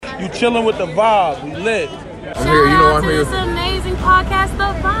You chilling with the vibe. We lit. I'm here. You know I'm here. This amazing podcast,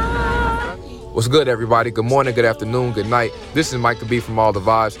 The Vibe. What's good, everybody? Good morning, good afternoon, good night. This is Micah B from All the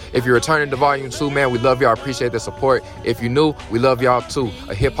Vibes. If you're returning to Volume 2, man, we love y'all. Appreciate the support. If you're new, we love y'all too.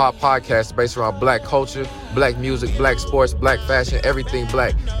 A hip-hop podcast based around black culture, black music, black sports, black fashion, everything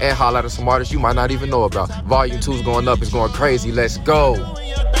black, and highlighting some artists you might not even know about. Volume 2 is going up. It's going crazy. Let's go.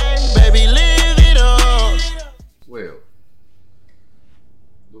 Baby, live it up. Well,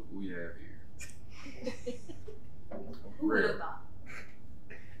 look who we have here. Real.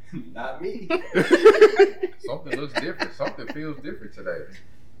 Not me. Something looks different. Something feels different today.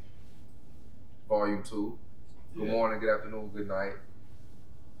 Volume 2. Good morning, good afternoon, good night.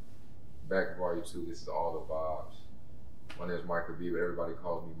 Back in Volume 2. This is All the Vibes. My name is Micah B, but everybody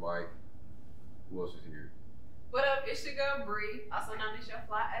calls me Mike. Who else is here? What up? It's your girl Bree, also known as your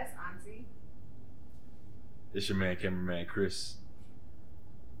fly ass auntie. It's your man, cameraman Chris.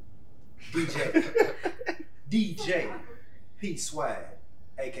 DJ Pete Swag,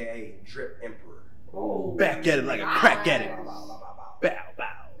 aka Drip Emperor. Oh. Back at it like a crack at it. Wow. Bow.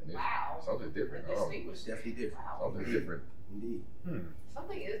 Wow. Something different. This Oh, week was Definitely different. something different. Indeed.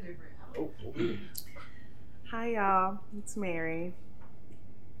 Something is different. Oh. Hi y'all, it's Mary.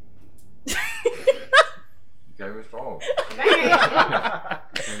 You came in strong. Man. I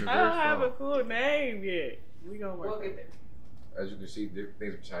don't have a cool name yet. We gonna work. We'll get there. As you can see, different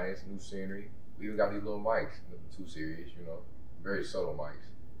things have changed. New scenery. We even got these little mics. Nothing too serious, you know. Very subtle mics.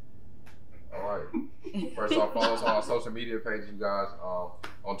 All right. First off, follow us on our social media pages, you guys.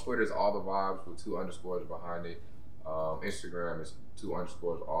 On Twitter, it's All the Vibes with 2 underscores behind it. Instagram is 2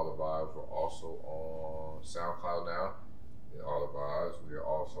 underscores All the Vibes. We're also on SoundCloud now. All the Vibes. We're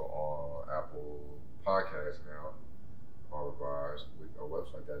also on Apple Podcasts now. All the Vibes with a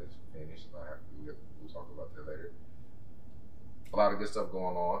website that is finished. We'll talk about that later. A lot of good stuff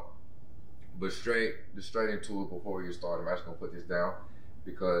going on. But straight into it before we get started, I'm actually gonna put this down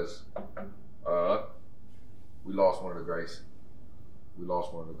because we lost one of the greats. We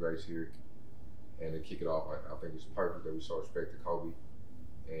lost one of the greats here. And to kick it off, I think it's perfect that we show respect to Kobe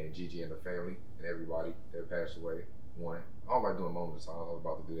and Gigi and the family and everybody that passed away. One. I don't like doing moments. I was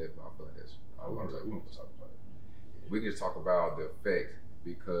about to do that, but I feel like that's we can talk about it. We can just talk about the effect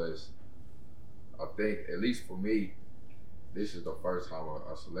because I think, at least for me, this is the first time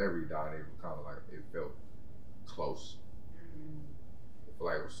a celebrity died. It was kind of like, it felt close. I feel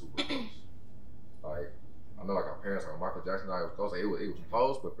like it was super close. Like, I know like our parents, like Michael Jackson died, it was close. Like, it was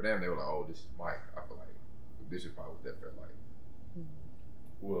close, but for them, they were like, oh, this is Mike. I feel like this is probably what that felt like.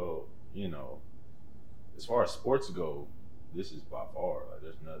 Well, you know, as far as sports go, this is by far, like,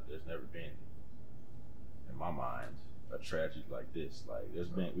 there's never been, in my mind, a tragedy like this. Like, there's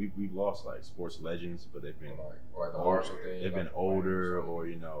been, we've lost like sports legends, but they've been like the Marshall thing. They've been older, or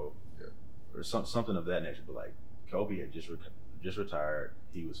you know, or something of that nature. But like Kobe had just retired.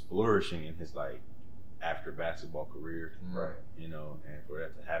 He was flourishing in his like after basketball career, right? You know, and for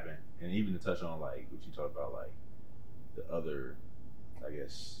that to happen, and even to touch on like what you talked about, like the other, I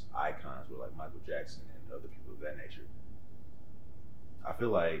guess, icons were like Michael Jackson and other people of that nature. I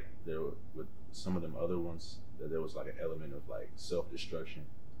feel like with some of them other ones, that there was like an element of like self-destruction,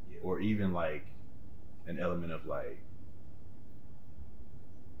 or even like an element of like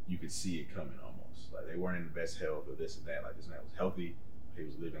you could see it coming almost. Like they weren't in the best health or this and that. Like this man was healthy, he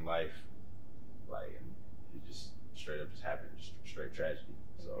was living life, like, and it just straight up just happened, just straight tragedy.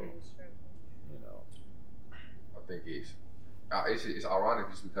 So you know, I think it's ironic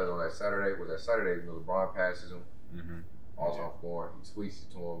just because on that Saturday, you know, LeBron passes him. Also off going, he tweets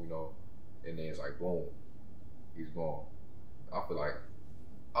it to him, you know, and then it's like boom, he's gone. I feel like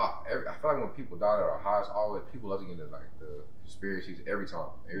when people die at our highest, always people love to get into like the conspiracies every time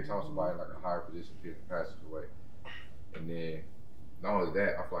somebody in like a higher position passes away, and then not only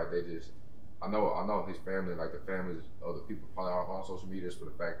that, I feel like they just, I know his family, like the families of the people probably aren't on social media for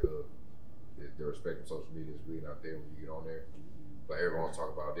the fact of the respect of social media is really not there when you get on there, but everyone's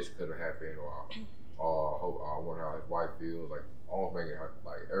talking about this could have happened, or I wonder how his wife feels, like almost making her,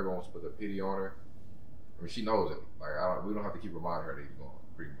 like everyone wants to put the pity on her. I mean, she knows it. Like we don't have to keep reminding her that he's gone,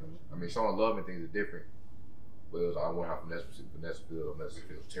 pretty much. I mean, showing love and things are different. But it was, I wonder how Vanessa feels. Vanessa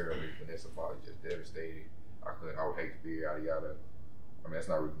feels terribly. Vanessa probably just devastated. I would hate to be yada yada. I mean, that's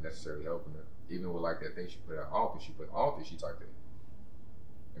not really necessarily helping her. Even with like that thing she put out, I don't think she typed it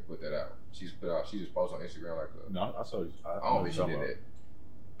and put that out. She just posted on Instagram like no, I saw. I don't think she did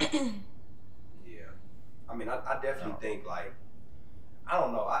that. Yeah, I mean, I definitely think like, I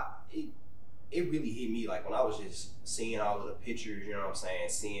don't know, it really hit me like when I was just seeing all of the pictures, you know what I'm saying,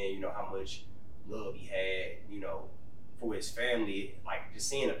 seeing, you know, how much love he had, you know, for his family, like just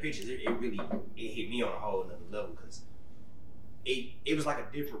seeing the pictures, it really hit me on a whole another level because it was like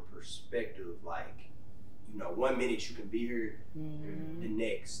a different perspective. Like, you know, 1 minute you can be here, the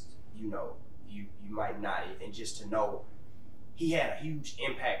next, you know, you might not. And just to know he had a huge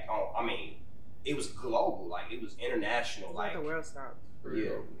impact on, I mean, it was global, like it was international. Like the world stopped.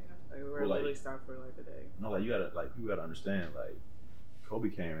 Yeah. Like the world really stopped for like a day. No, like you gotta understand, like Kobe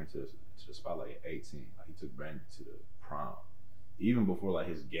came into the spotlight at 18. Like he took Brandon to the prom. Even before like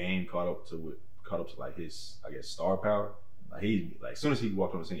his game caught up to like his, I guess, star power. Like he, like as soon as he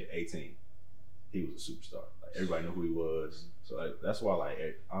walked on the scene at 18, he was a superstar. Like everybody knew who he was. So like, that's why, like,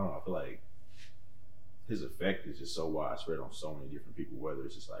 I don't know, I feel like his effect is just so widespread on so many different people, whether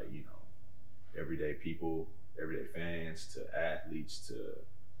it's just like, you know, everyday people, everyday fans, to athletes, to,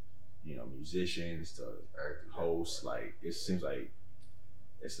 you know, musicians, to hosts. Like it seems like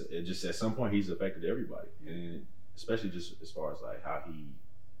it just at some point he's affected everybody, and especially just as far as like how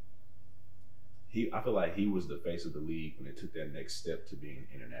I feel like he was the face of the league when it took that next step to being an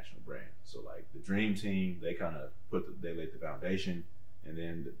international brand. So like the Dream Team, they kind of they laid the foundation, and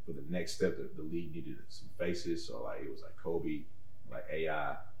then for the next step, the league needed some faces. So like it was like Kobe, like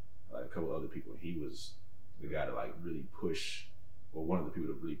AI, like a couple other people. He was the guy to like really push, or one of the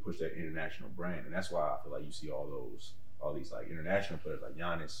people to really push that international brand, and that's why I feel like you see all these like international players like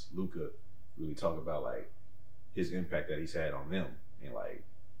Giannis, Luka, really talk about like his impact that he's had on them, and like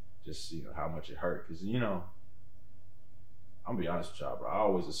just, you know, how much it hurt. Because, you know, I'm gonna be honest with y'all, bro, I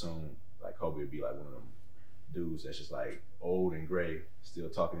always assumed like Kobe would be like one of them dudes that's just like old and gray, still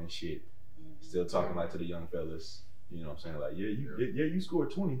talking and shit, still talking like to the young fellas. You know what I'm saying? Like, you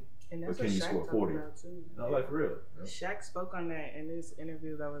scored 20, and but that's can what you Shaq score 40? No, like for real. Shaq spoke on that in this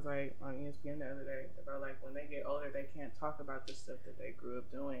interview that was like on ESPN the other day about like when they get older they can't talk about the stuff that they grew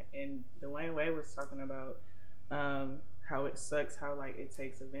up doing. And Dwayne Wade was talking about how it sucks how like it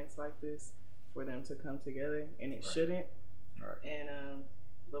takes events like this for them to come together, and it shouldn't. Right. And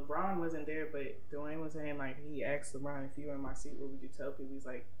LeBron wasn't there, but Dwayne was saying like he asked LeBron, if you were in my seat, what would you tell people? He's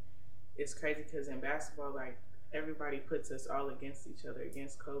like, it's crazy because in basketball, like everybody puts us all against each other,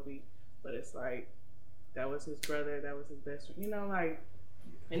 against Kobe, but it's like that was his brother, that was his best friend, you know, like,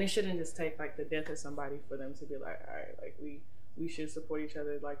 and it shouldn't just take like the death of somebody for them to be like, all right, like we should support each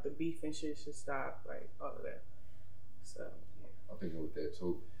other, like the beef and shit should stop, like all of that. So I think with that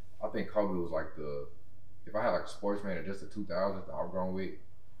too, I think Kobe was like if I had like a sportsman of just the 2000s that I've grown with,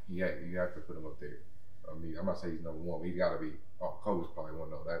 you have to put him up there. I mean, I'm not saying he's number one, but he's got to be. Kobe's probably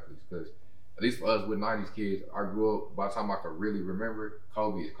one of those athletes, because at least for us with 90s kids, I grew up, by the time I could really remember,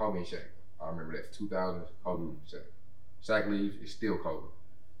 Kobe and Shaq. I remember that 2000s, Kobe and Shaq. Shaq leaves, it's still Kobe.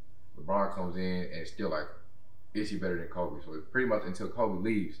 LeBron comes in and it's still like, is he better than Kobe? So it's pretty much until Kobe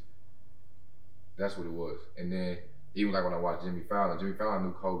leaves, that's what it was. And then even like when I watched Jimmy Fallon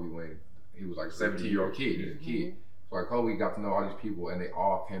knew Kobe when he was like a 17-year-old kid. He was a kid. So like Kobe got to know all these people and they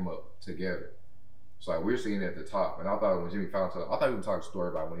all came up together. So like we're seeing it at the top. And I thought when Jimmy Fallon I thought he was talking a story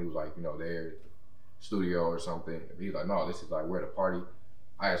about when he was like, you know, there at the studio or something. And he was like, no, this is like we're at a party.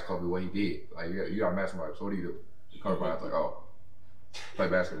 I asked Kobe what he did. Like, you got basketball. So what do you do? Kobe Bryant's like, oh, play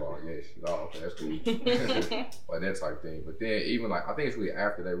basketball. Yes. Oh, okay, that's cool. Like that type thing. But then even like, I think it's really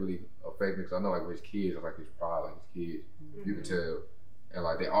after that really affected me, because I know like with his kids, like his pride, like his kids, you can tell. And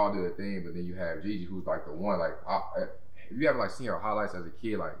like they all do their thing, but then you have Gigi, who's like the one, like, if you haven't like seen her highlights as a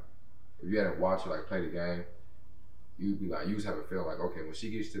kid, like if you hadn't watched her like play the game, you'd be like, you just have a feeling like, okay, when she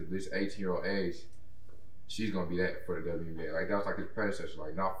gets to this 18-year-old age, she's gonna be that for the WNBA. Like that was like his predecessor,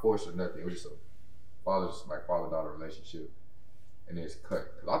 like not forced or nothing. It was just a father-daughter relationship, and it's cut.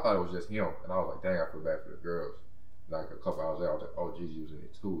 Cause I thought it was just him, and I was like, dang, I feel bad for the girls. Like a couple hours later, I was like, oh, Gigi was in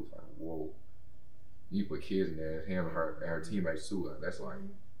it too. It's like, whoa. You put kids in there, him and her teammates too. Like that's like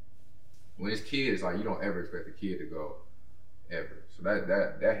when it's kids, like you don't ever expect a kid to go ever. So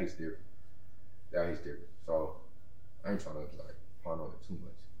that hits different. That hits different. So I ain't trying to like pun on it too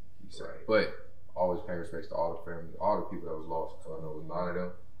much. Right. But always pay respects to all the family, all the people that was lost. So I know it was 9 of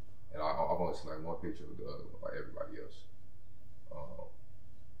them, and I've only seen like one picture of the other one, like everybody else.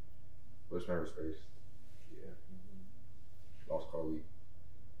 But it's pay respects. Yeah. Lost Kobe.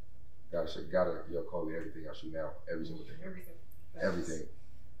 Gotta yo Kobe everything I shoot now, every single thing. Everything.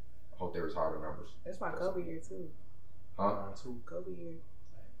 I hope they retire the numbers. That's my Kobe year too. Huh? Kobe year.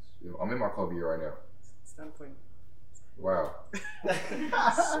 I'm in my Kobe year right now. Stop playing. Wow.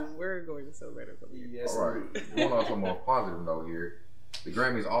 So we're going to celebrate our Kobe year. Yes. All right. Going on to a more positive note here. The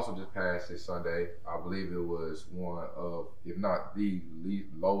Grammys also just passed this Sunday. I believe it was one of, if not the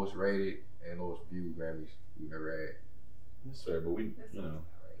lowest rated and lowest viewed Grammys we've ever had. That's fair, but we, you know,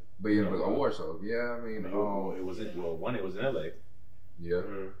 But yeah, but award shows. Yeah, I mean, It was in LA, yeah,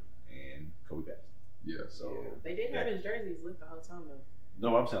 and Kobe passed. yeah. So They did have his jerseys lit the whole time though.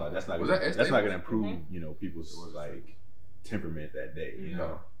 no, I'm saying like that's not Was gonna, that that's not gonna Estee? improve people's like temperament that day. You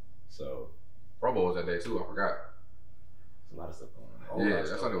know, so Pro Bowl was that day too. I forgot. there's a lot of stuff going on. Yeah,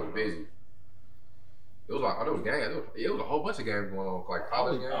 that's why it was busy. It was like there was games. It was a whole bunch of games going on, like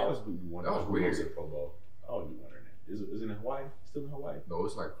college games. I always be wondering That was who weird. goes to the Pro Bowl. I always be wondering that. Is it in Hawaii? Still in Hawaii? No,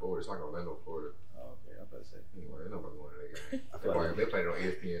 it's like Florida. It's like Orlando, Florida. Oh, okay, I was about to say. Anyway, nobody going to that game. I feel like They played it on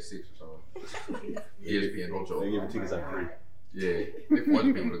ESPN 6 or something. ESPN Ocho. they giving tickets out free. Yeah, they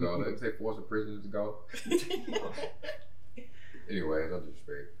forcing people to go. They forcing prisoners to go. Anyway, no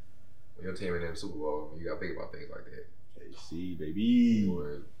disrespect. When your team in the Super Bowl, you gotta think about things like that. KC, baby.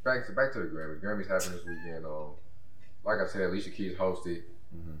 Anyway, back to the Grammys. Grammys happened this weekend. Like I said, Alicia Keys hosted.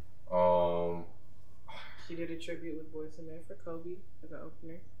 She did a tribute with Boyz II Men for Kobe as an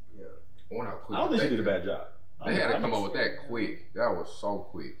opener. Yeah. I wonder how quick. I don't think she did a bad job. They had to come up with that quick. That was so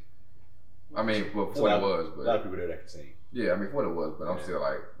quick. I mean, for what it was, but a lot of people there that can sing. yeah, I mean, for what it was, but I'm still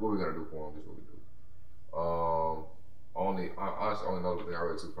like, what we gonna do for them? This is what we do. Honestly, only notable thing I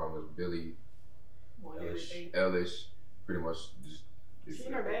really took from was Billie Eilish. Pretty much just. She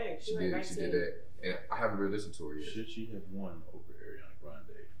in her bag. She did that, and I haven't really listened to her yet. Should she have won over Ariana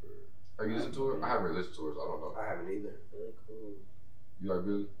Grande for? Have you listened to her? I haven't really listened to her, so I don't know. I haven't either. Really cool. You like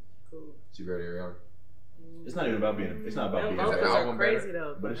Billie? Cool. She better than Ariana? It's not even about being. It's not about Them being. Is vocals that are album crazy better?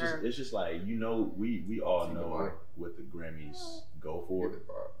 though. But it's just like we all She know know what the Grammys go for. Get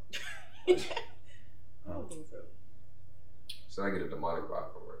the vibe. I don't think so. So I get a demonic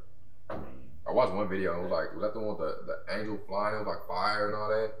vibe from her. I mean, I watched one video and it was like, was that the one with the angel flying? It was like fire and all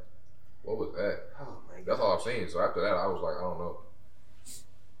that. What was that? Oh my god. That's all I've seen. So after that, I was like, I don't know.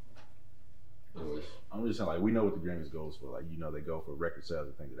 Anyways, I'm just saying, like, we know what the Grammys goes for. Like, they go for record sales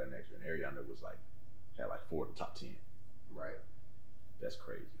and things of that nature. And Ariana was like, had like 4 of the top 10. right. That's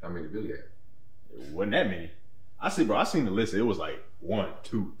crazy. How many did Billie have? It wasn't that many. I seen the list. It was like 1,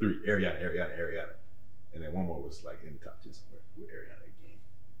 2, 3, Ariana. And then one more was like in the top 10 somewhere with Ariana again.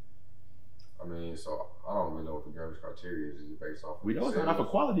 I mean, so I don't really know what the Grammys criteria is. Is it based off? We know it's not off of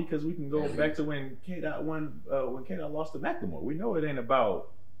quality because we can go back to when K-Dot won, when K-Dot lost to Macklemore. We know it ain't about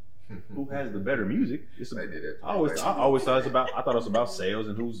who has the better music. They did it. I always thought it was about sales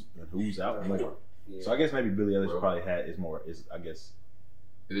and who's out more. Yeah. So I guess maybe Billie Eilish probably is I guess.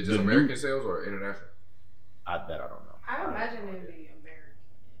 Is it just the American new- sales or international? I don't know. I imagine it'd be American.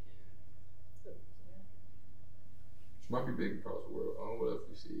 She might be big across the world. I don't know what else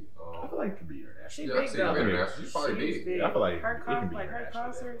we see. I feel like it could be international. She's Yeah, I big see though. her international. She's probably She's big. big. Yeah, I feel like her it can be her international,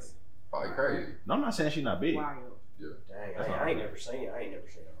 concerts. Probably crazy. No, I'm not saying she's not big. Wild. Yeah. Dang, I ain't never seen her live. Man,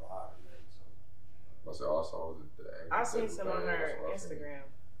 so. I said all I saw was the I seen some on her That's what I seen. Instagram,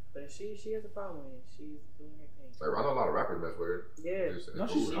 but she has a problem with it. She's doing her thing. Like, I know a lot of rappers mess with her. Yeah. It's No,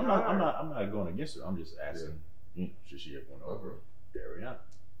 cool. I'm not going against her. I'm just asking, should she have won over Ariana?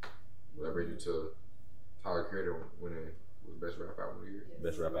 Well, that brings you to Tyler Creator winning was best rap album of the year.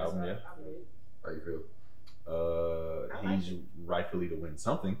 Best rap album, yeah. How you feel? He's rightfully to win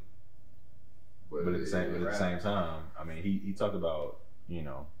something, but at the same time, I mean, he talked about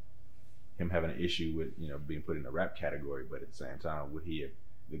him having an issue with being put in the rap category, but at the same time,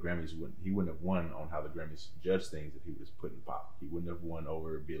 the Grammys wouldn't have won on how the Grammys judge things if he was put in pop. He wouldn't have won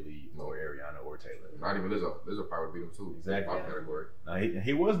over Billie or Ariana or Taylor. Not even Lizzo. Lizzo probably beat him too. Exactly. Pop category. Now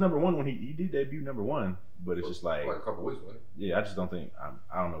he was number one when he did debut number one, but it's just like a couple weeks, wasn't it? yeah, I just don't think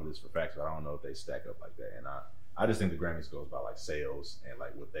I don't know this for facts, but I don't know if they stack up like that. And I just think the Grammys goes by like sales and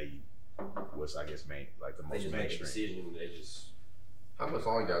like what's I guess like the They most just make a mainstream. decision. They just. How much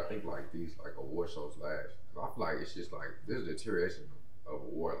long you gotta think like these like award shows last? 'Cause I feel like it's just like there's a deterioration of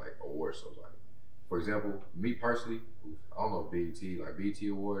award shows. Like for example, me personally, I don't know if BET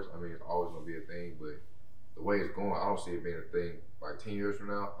Awards. I mean, it's always gonna be a thing, but the way it's going, I don't see it being a thing. Like 10 years from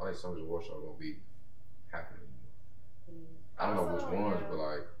now, I think some of these award shows are gonna be happening. I don't know which ones, but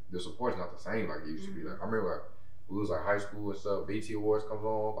like the support's not the same like it used to be. Like I remember like we was like high school and stuff. BET Awards comes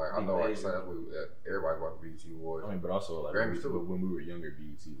on. Like I know like that's what everybody watch BET Awards. I mean, but also like Grammys too. when we were younger,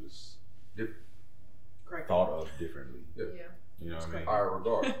 BET was Different. thought of differently. Yeah. You know what I mean? Higher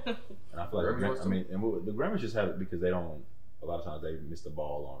regard. And I feel like Grammys was the Grammys just have it because they don't. A lot of times they miss the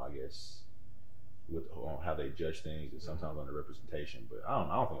ball on, I guess, on how they judge things and sometimes on the representation. But I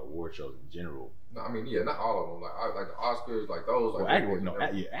don't think award shows in general. No, I mean not all of them. Like the Oscars, like those. Well,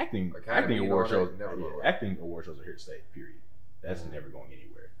 like acting Academy and award all that shows. never go away. Acting award shows are here to stay. Period. That's never going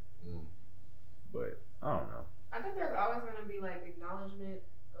anywhere. Mm. But I don't know. I think there's always going to be like acknowledgement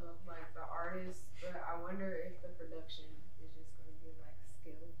of like the artist, but I wonder if the production is just going to be like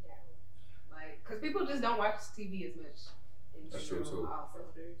scaled down. Like, because people just don't watch TV as much. That's true too. Also.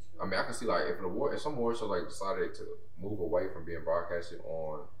 I mean, I can see like if some award show like decided to move away from being broadcasted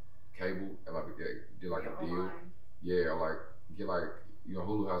on cable and like did like a deal, yeah, or like get like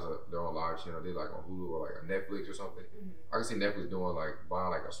Hulu has their own live channel. They like on Hulu or like a Netflix or something. I can see Netflix doing like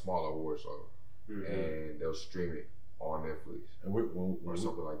buying like a smaller award show and they'll stream it on Netflix or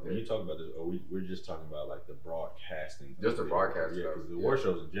something like that. When you talk about this, we're just talking about like the broadcasting. Just the broadcasting. Yeah, because the award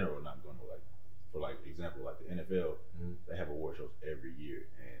shows in general are not going to like, for like example, like the NFL, they have award shows every year,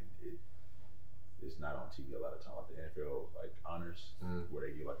 and it's not on TV a lot of time. Like the NFL like honors, where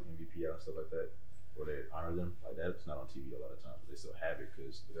they give like the MVP out and stuff like that, where they honor them. Like that's not on TV a lot of times, but they still have it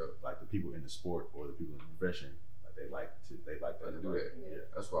because like the people in the sport or the people in the profession, like they like to do that.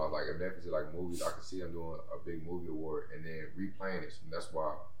 Yeah. That's why like if Netflix is like movies, I can see them doing a big movie award and then replaying it. So that's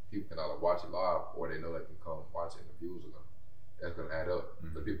why people can either watch it live or they know they can come watch it and the views are gonna. That's gonna add up.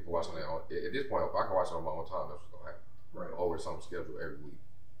 The people can watch on their own. At this point, if I can watch it on my own time, that's what's gonna happen. Right. Over some schedule every week.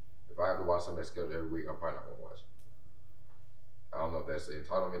 If I have to watch something that's scheduled every week, I'm probably not gonna watch it. I don't know if that's an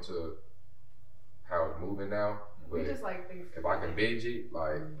entitlement to how it's moving now. But just like things. If I can binge it,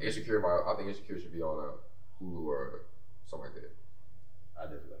 like Insecure, I think Insecure should be on a Hulu or something like that. I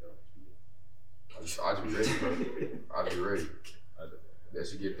definitely like that. I just be ready, bro. I just be ready.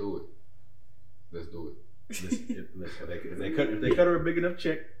 Let's get through it. Let's do it. If they cut her a big enough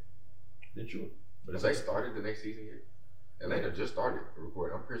check, then sure. But if they started the next season yet, Atlanta just started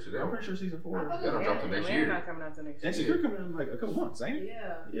recording. I'm pretty sure season 4. They don't drop the next year. Not coming out the next year. Insecure coming out in like a couple months, ain't it?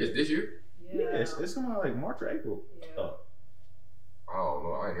 Yeah. It's this year? Yeah. It's coming out like March or April. Yeah. I don't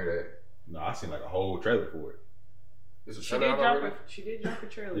know. I didn't hear that. No, I seen like a whole trailer for it. It's a She trailer did, already? she did drop a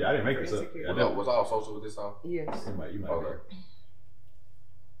trailer. Yeah, I didn't make this up. Insecure. Was all social with this time? Yes. You might Okay.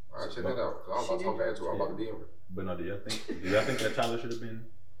 All right, check that out. Cause I was about to talk back to her. I'm about to DM her. But no, do y'all think that Tyler should have been?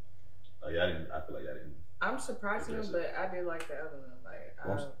 Like, I feel like I didn't. I'm surprised him, but I did like the other one. Like,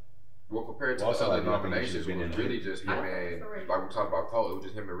 well, compared to the other nominations, it was really just him and, like we talked about Cole, it was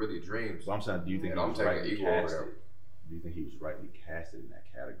just him and really Dreams. So I'm saying, do you think and he I'm was taking rightly Igor over casted? him. Do you think he was rightly casted in that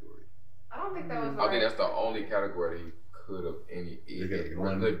category? I don't think that was. I think that's the only category that he could have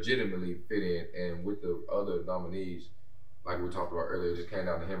legitimately fit in. And with the other nominees, like we talked about earlier, it just came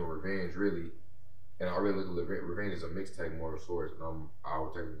down to him and Revenge, really. And I really look at Revenge as a mixtape more of sorts, and I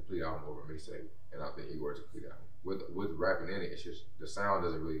would take a complete album over a mixtape, and I think Igor is a complete album. With rapping in it, it's just the sound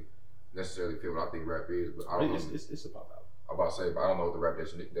doesn't really necessarily fit what I think rap is, but I don't know. It's a pop album. I'm about to say, but I don't know what the rap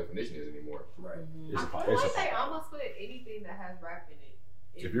definition is anymore. Right. I feel like they almost put anything that has rap in it.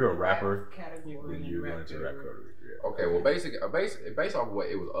 If you're a rapper, category, then you're going to rap category. Yeah. Okay, well, based off of what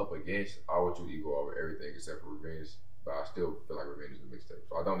it was up against, I would choose Igor over everything except for Revenge. But I still feel like Revenge is a mixtape,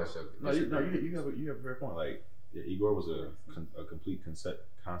 so I don't necessarily. You have a fair point. Like Igor was a complete concept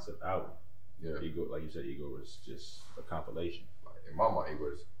album. Yeah. Igor, like you said, Igor was just a compilation. Like in my mind,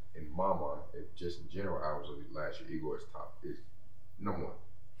 if just in general albums of last year, Igor is number one.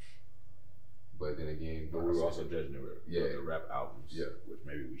 But then again, but we were also judging the rap albums, which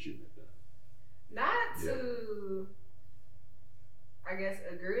maybe we shouldn't have done. Not to, I guess,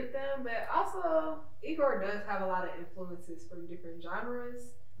 agree with them, but also Igor does have a lot of influences from different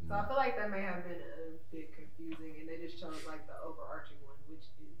genres. So I feel like that may have been a bit confusing, and they just chose like the overarching one, which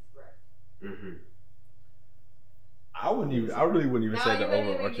is rap. I really wouldn't even say the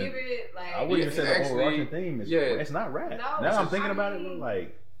overarching. I wouldn't even say the overarching theme is. It's not rap. No, now I'm thinking about it,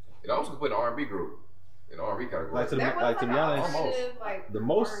 like it also put an R&B group in the R&B category. Like to be honest, the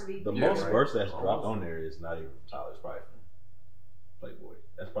most verse that's dropped on there is not even from Tyler. It's probably from Playboy.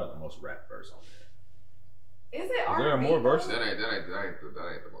 That's probably the most rap verse on there. Is it R&B? Is there more verses? That ain't the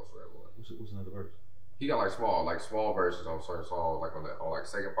most rap one. What's another verse? He got like small verses on certain songs, like on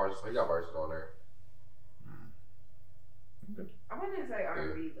second parts. So he got verses on there. Okay. I wouldn't say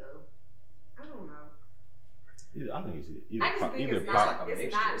R&B though. I don't know. I think it's I just think it's pop. not right.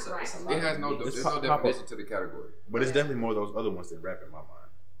 It has there's no definition to the category. But it's definitely more of those other ones than rap in my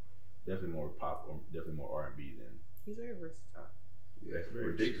mind. Definitely more pop, or definitely more R&B than. He's very versatile. Yeah,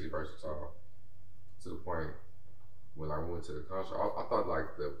 ridiculously versatile. To the point when I went to the concert, I thought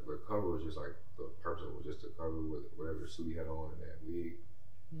like the cover was just like the person was just a cover with whatever suit he had on and that wig.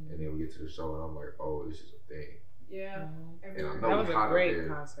 And then we get to the show and I'm like, oh, this is a thing. Yeah. And I know that was a great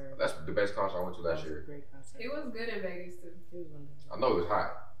concert. That's the best concert I went to last year. Great concert. He was good in Vegas too. He was wonderful. I know it was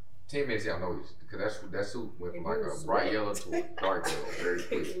hot. 10 minutes in, I know it's because that suit went from like a bright yellow to a dark yellow very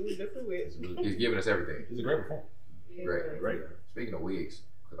quick. He's giving us everything. He's a great performer. Yeah. Great. Speaking of wigs,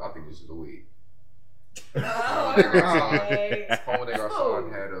 because I think this is a wig. Oh, Home Day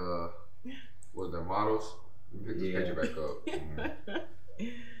Garcon had was their models. We picked this picture back up.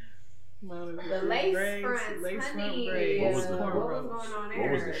 The lace fronts, honey. braids. What was the- What was going on there?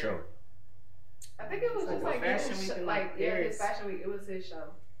 What was the show? I think it was just like Fashion his Week in, like Paris. his fashion week. It was his show.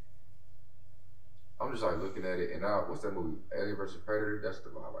 I'm just like looking at it, and what's that movie? Alien vs Predator. That's the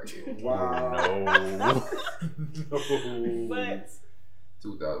vibe I get. Wow. No. But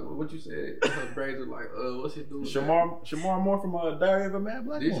 2000. What you said? Her braids are like, what's he doing? Shamar Moore from Diary of a Mad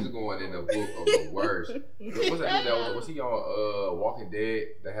Black This is Woman. going in the book of the worst. What's that? Was he on Walking Dead?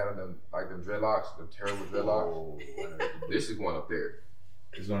 That had on them like them dreadlocks, them terrible dreadlocks. Oh, This is going up there.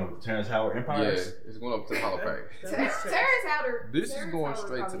 it's going to Terrence Howard Yeah, Empires. it's going up to the Hall of Fame. Terrence Howard. This is Terrence going Howard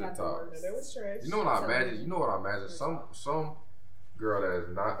straight to probably the got top. worst. that was trash. You know what I imagine? You know what I imagine? Some girl that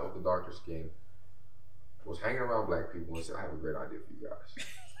is not of the darker skin was hanging around black people and said, "I have a great idea for you guys."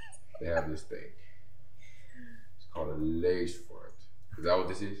 They have this thing. It's called a lace front. Is that what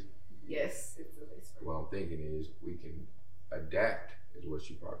this is? Yes, it's a lace front. What I'm thinking is we can adapt, is what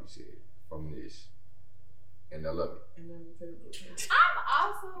she probably said, from this. And I love it. And then the table.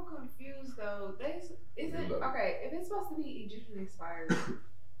 I'm also confused though. Is it Love it. okay? If it's supposed to be Egyptian inspired,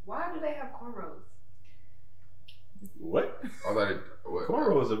 why do they have cornrows? What? I thought what?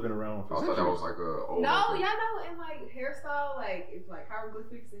 Cornrows have been around I for thought that centuries. was like a old. No, y'all know in like hairstyle, like it's like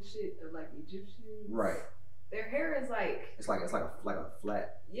hieroglyphics and shit of like Egyptians. Right. Their hair is like It's like a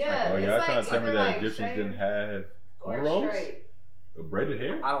flat. yeah. Oh, it's y'all like trying to tell me either, that like, Egyptians shaved didn't have or cornrows? straight. Braided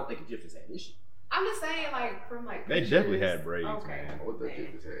hair? I don't think Egyptians had this shit. I'm just saying, like from like They definitely pictures. had braids, Okay. man. What the Man.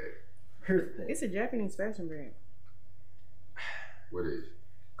 Egyptians had? Here's the thing. It's a Japanese fashion brand. What is?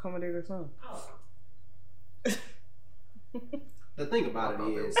 Commodore Sun. Oh. The thing about it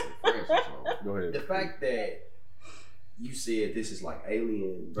is French or something. Go ahead. the fact that you said this is like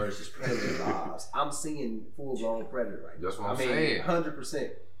Alien versus Predator vibes. I'm seeing full blown Predator right now. That's what I'm I mean, saying. 100%.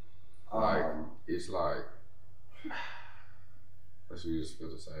 Like it's like. Let's just feel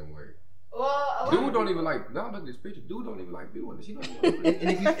the same way. Well, a lot Dude of don't even like. Now look at this picture. Dude don't even like doing this. He don't even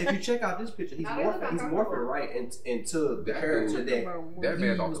and if you check out this picture, he's Now they look morphing uncomfortable. right into the That character dude- that That he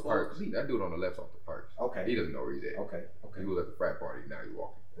man's off was the supposed perks. to be. That dude on the left's off the perks. Okay. He doesn't know where he's at. Okay. He was at the frat party. Now he's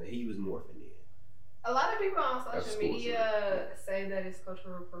walking. He was morphing in. A lot of people on That's social school media say that it's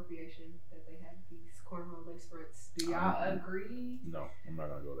cultural appropriation that they have these cornrow lace fronts. Do y'all agree? No, I'm not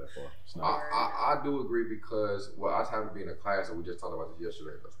gonna go that far. It's I, not. I do agree because I happen to be in a class and we just talked about this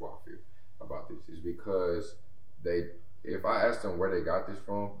yesterday. That's why I feel about this is because if I asked them where they got this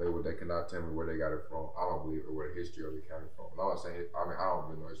from, they cannot tell me where they got it from. I don't believe it, where the history of it came from. And I'm not saying I don't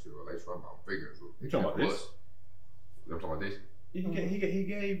really know history of lace front. I'm figuring You talking about this? I'm talking about this. He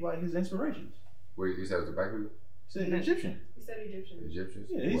gave like his inspirations. Where he said it's the black people, He said Egyptian. You said Egyptian. Egyptians.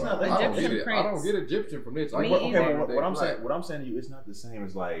 Yeah, he's Well, not that I don't Egyptian get it. I don't prince. get Egyptian from this. Like, Me what, either. okay, What I'm black. saying, what I'm saying to you, it's not the same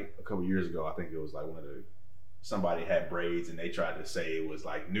as like a couple years ago. I think it was like somebody had braids and they tried to say it was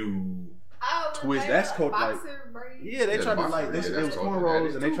like new. Oh, Twist, they that's were called, like- boxer braids. Yeah, they Yeah, tried to boxer like braids, it that's was culture. That cornrows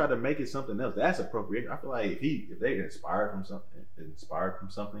is and they too. tried to make it something else. That's appropriation. I feel like if they inspired from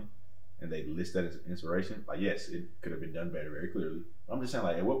something, and they list that as inspiration, like yes, it could have been done better very clearly. I'm just saying,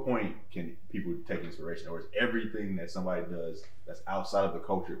 like, at what point can people take inspiration, or is everything that somebody does that's outside of the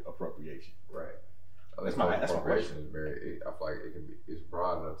culture appropriation? Right. That's my appropriation is very. I feel like it's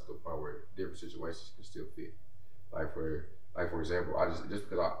broad enough to the point where different situations can still fit. Like for example, I just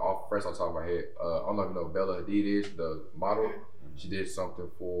because off first on top of my head, I don't know if you know who Bella Hadid is, the model. She did something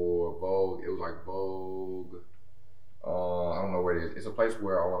for Vogue. It was like Vogue. I don't know where it is. It's a place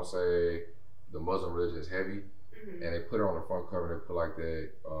where I want to say the Muslim religion is heavy, Mhm. and they put her on the front cover. And they put like the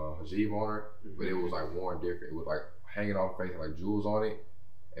hijab on her, but it was like worn different. It was like hanging off her face, like jewels on it,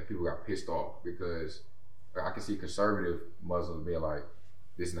 and people got pissed off because I can see conservative Muslims being like,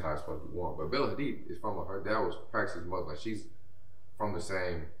 "This is how it's supposed to be worn." But Bella Hadid is from her dad was practicing Muslim. Like she's from the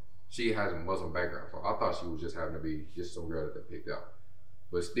same. She has a Muslim background, so I thought she was just having to be just some girl that they picked out.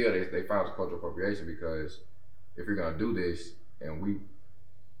 But still, they found it's cultural appropriation because if you're gonna do this, and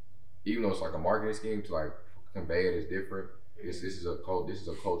even though it's like a marketing scheme to like convey it as different, this is a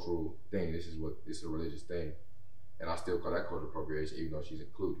cultural thing. This is a religious thing, and I still call that cultural appropriation, even though she's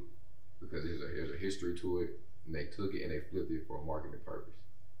included, because there's a history to it, and they took it and they flipped it for a marketing purpose.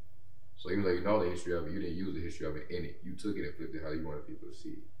 So even though you know the history of it, you didn't use the history of it in it. You took it and flipped it how you wanted people to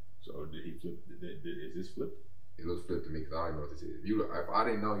see it. So did he flip? Is this flip? It looks flipped to me because I don't even know what this is. If I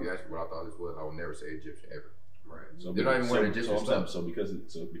didn't know you asked me what I thought this was, I would never say Egyptian ever. Right. So They're not even wearing Egyptian stuff. So because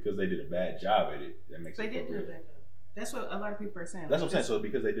they did a bad job at it, that makes They it did do appropriation. that. That's what a lot of people are saying. That's what I'm saying. So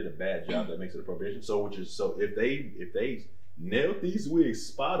because they did a bad job, that makes it appropriation. So if they nailed these wigs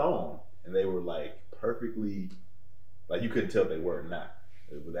spot on and they were like perfectly, like you couldn't tell if they were or not,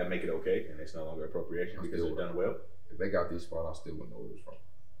 would that make it okay? And it's no longer appropriation because they're done well. If they got these spot, I still wouldn't know where it was from.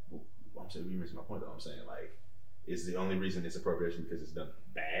 I'm saying you missed my point though. I'm saying like, is the only reason it's appropriation because it's done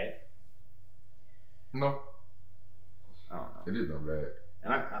bad? No, I don't know. it is done bad.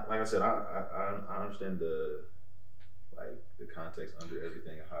 And I like I said, I understand the context under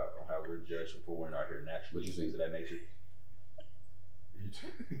everything and how we're judged for we're out here naturally, things of that nature.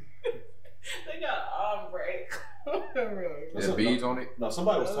 They got arm break. There's beads on it. No,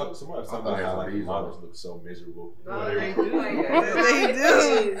 somebody was talking about how like the beads on models look so miserable. No, Whatever. they do.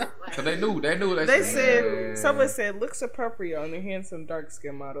 They do. Cause they knew. They said someone said looks appropriate on the handsome dark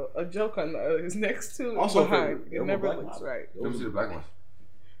skin model. A joke on the other is next to Also, behind. for- It never black looks model. right. Let me see the black ones.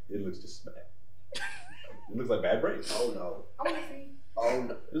 It looks just bad. It looks like bad braids. Oh no. I want to see. Oh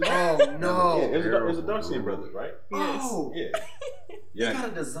no. It's Oh no. Yeah, it's a dark skinned brother, right? Yes. Oh. Yeah. You Yeah. got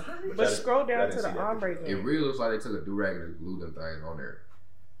a design? But scroll I down didn't to the see that ombre. It really looks like they took a do-rag and just glued them things on there.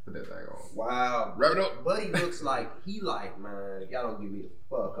 Put that thing on. Wow. Wrap it up. Buddy looks like man, y'all don't get me the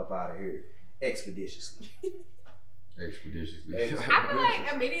fuck up out of here expeditiously. Expeditiously. I feel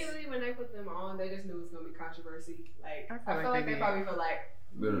like immediately when they put them on, they just knew it was gonna be controversy. Like I feel like they probably feel like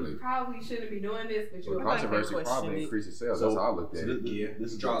Literally. you probably shouldn't be doing this, but you Well, were like, controversy questioned probably it. increases sales. So- That's how I looked at So it.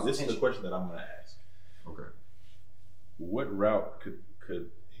 this is Draws the attention. question that I'm gonna ask. Okay. What route could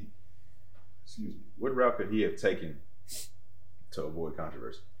he, excuse me? What route could he have taken to avoid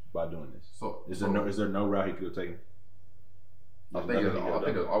controversy by doing this? So Is there no route he could have taken? I think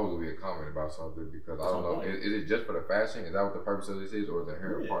there's always gonna be a comment about something because I don't know. Is it just for the fashion? Is that what the purpose of this is, or is it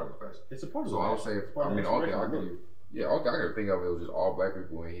inherent part of the fashion? It's a part of So the I would fashion. say, It's part I of mean, the okay, I inspiration. could, yeah, okay, I could think of it was just all black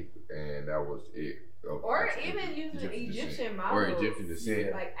people and that was it. or even using Egyptian models or Egyptian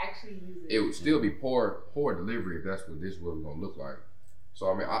descent. like actually using. It would still be poor delivery if that's what this was gonna look like.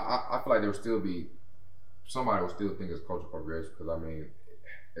 So I mean, I feel like there would still be somebody would still think it's cultural appropriation because I mean,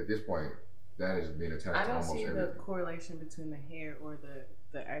 at this point, that is being attached I to don't almost see the everything. correlation between the hair or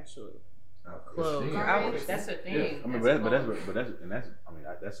the actual It's clothes. thin. That's the thing. Yeah. I mean,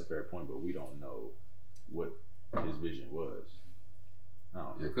 that's a fair point, but we don't know what his vision was. I don't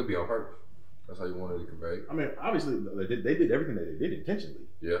know. Yeah, it could be on purpose. That's how you wanted to convey. I mean, obviously, they did everything that they did intentionally.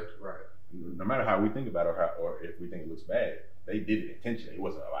 Yeah. Right. No matter how we think about it or if we think it looks bad, they did it intentionally. It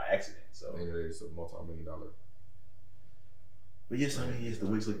wasn't by accident. So, I mean, it's a multi-million-dollar. but yes, I mean, yes, the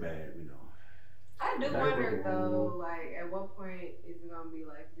wigs look bad. We know. I do wonder though, like at what point is it gonna be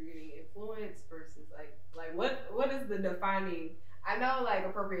like you're getting influenced versus like what is the defining? I know like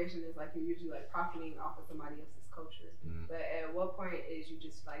appropriation is like you're usually like profiting off of somebody else's culture, but at what point is you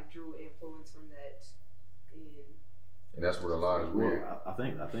just like drew influence from that? And that's where the line is weird. Well, I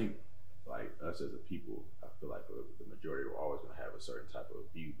think like us as a people, I feel like the majority are always going to have a certain type of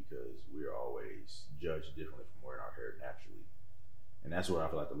view because we're always judged differently from wearing our hair naturally, and that's where I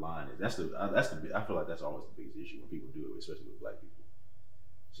feel like the line is. I feel like that's always the biggest issue when people do it, especially with black people.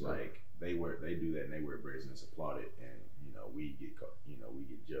 It's like they do that and they wear braids and it's applauded, and we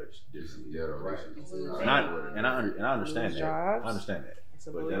get judged differently. Yeah, Right. And I understand that. I understand that.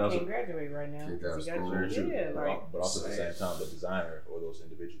 So But we that also- can't graduate right now. Kicked out of You gotta- school. Very true. Yeah, like but also at the same time, the designer or those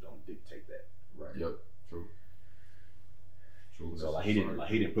individuals don't dictate that. Right. Yep. True. So like he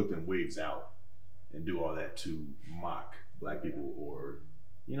didn't put them wigs out and do all that to mock black people or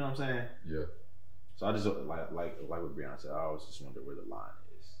you know what I'm saying? Yeah. So I just like what Brianna said, I always just wonder where the line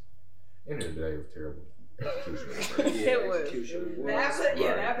is. End of the day, it was terrible. Execution. It was. The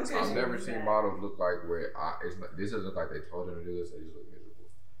application. I've never seen models look like where this doesn't look like they told them to do this. They just look miserable.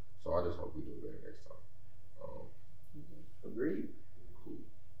 So I just hope we do it better next time. Agreed. Cool.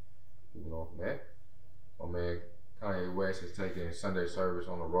 Moving on from that, my man Kanye West is taking Sunday service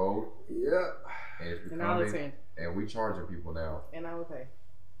on the road, Yeah. and it's And I would becoming, pay. and we charging people now, And I would pay.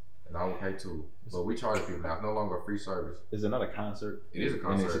 and I will pay too. But we charging people now. It's no longer a free service. Is it not a concert? It is a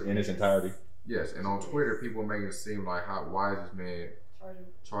concert. in its entirety. Yes, and on Twitter, people are making it seem like why is this man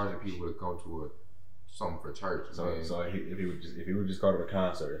charging people to come to something for church? So Man, if he would just call it a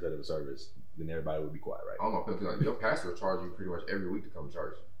concert instead of a service, then everybody would be quiet, right? I don't know. People feel like your pastor will charge you pretty much every week to come to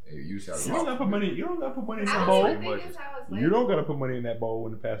church, and you used to have You don't gotta put money. You don't gotta put money in I that don't bowl. even think it's how it's You don't gotta put money in that bowl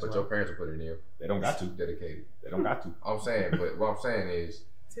when the pastor. but your parents will put it in. They don't got to. Dedicated. They don't got to. I'm saying, but what I'm saying is,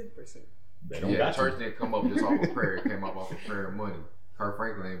 10%. They don't yeah, got church to. didn't come up just off of prayer. It came up off of prayer and money. Kirk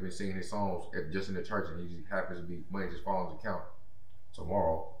Franklin ain't been singing his songs just in the church, and he just happens to be money just falling his account.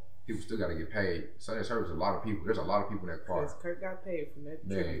 Tomorrow, people still got to get paid. Sunday service, a lot of people. There's a lot of people in that choir. Because Kurt got paid from that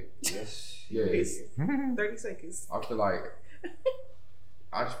Man, tribute. Yes. yeah. 30 seconds.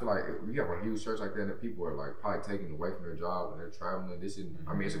 I just feel like if you have a huge church like that, and people are like probably taken away from their job and they're traveling. This is,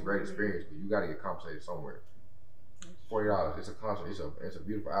 I mean, it's a great experience, but you got to get compensated somewhere. $40. It's a concert. It's a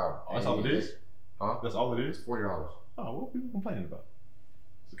beautiful album. Oh, that's all it is? Huh? That's all it It's is? $40. Oh, what are people complaining about?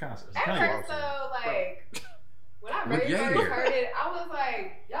 It's a concert. It's a At Kanye first, concert. though, like when I Look, very yeah, first yeah. heard it, I was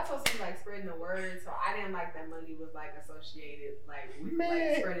like, y'all supposed to be like spreading the word, so I didn't like that money was like associated like with like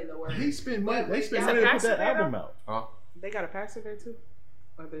Man, spreading the word. He spent money. They spent It's money a to put that pastor album out. They got a pastor there too?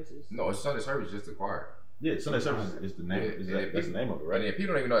 Or this is No, it's Sunday service just the choir. Yeah, Sunday service is the name. That's the name of it, Right. right? And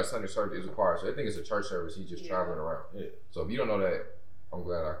people don't even know that Sunday service is a choir, so they think it's a church service. He's just Yeah. traveling around. Yeah. So if you don't know that, I'm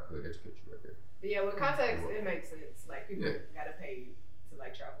glad I could educate you right there. But yeah, with context, it makes sense. Like people Yeah. gotta pay to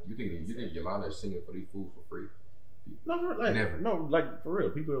like travel. You think Yolanda is singing for these fools for free? No, like, Never. no, like for real.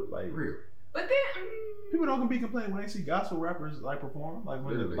 People like Real. But then, people don't be complaining when they see gospel rappers like perform. Like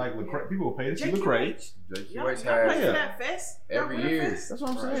when Literally. like Lecrae, people will pay to see Jakey Lecrae. Rich. J.Q. Y'all H play has for that fest? every Y'all win a year. fest? That's what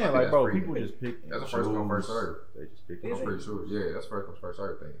I'm Right. saying. I think Like, that's bro, free. people just pick. That's a first come, first shows. serve. They just pick. Is I'm them. pretty sure. Yeah, that's first come, first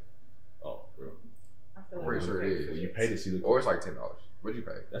serve thing. Oh, bro. I feel I'm like pretty I'm sure paying it for is. You pay to see the. Or it's like $10. What'd you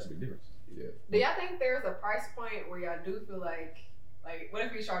pay? That's a big difference. Yeah. do y'all think there's a price point where y'all do feel like what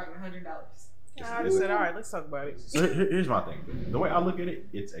if we charging $100? I just said, all right, let's talk about it. So here's my thing. The way I look at it,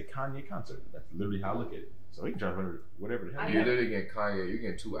 it's a Kanye concert. That's literally how I look at it. So he can charge whatever the hell. You're literally getting Kanye. You're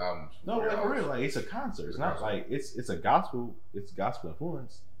getting 2 albums. No, like for real, like it's a concert. It's not like it's a gospel. It's gospel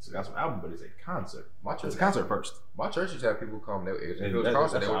influence. It's a gospel album, but it's a concert. My church, It's a concert first. My church used to have people come. If it And was that's-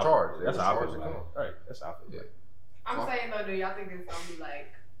 concert, that's they would how I- charge. They That's would how I charge feel to about come. it. Right. That's how I feel. Yeah. I'm saying though, do y'all think there's gonna be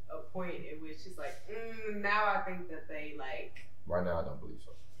like a point in which it's like, now I think that they like. Right now, I don't believe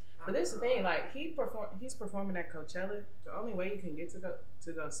so. But this is the thing, like he's performing at Coachella. The only way you can get to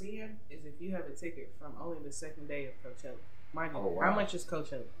go see him is if you have a ticket from only the second day of Coachella. Mind you, Oh, wow. how much is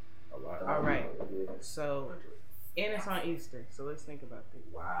Coachella? A lot. All right, so and it's on Easter. So let's think about this.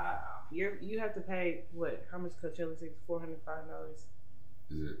 Wow. You have to pay what? How much Coachella is? $405.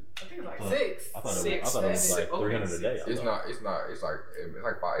 Is it? I think it's like Huh. 6. I thought it Six, was like seven. $300 a day. It's not. It's not. It's like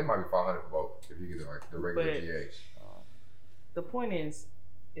five. It might be 500 for both if you get like the regular But- GH. The point is,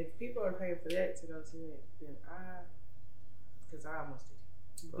 if people are paying for that to go see it, then because I almost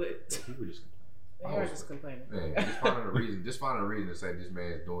did. But People just they are just complaining. Man, just finding a reason. Just finding a reason to say this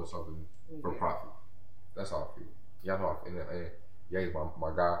man is doing something for profit. That's how I feel. Y'all know. And yeah, he's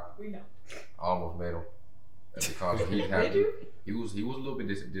my guy. We know. I almost met him at the concert. He had. you? He was a little bit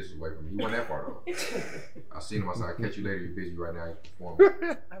distance away from me. He wasn't that far though. I seen him. I said, "I'll catch you later. You're busy right now. You're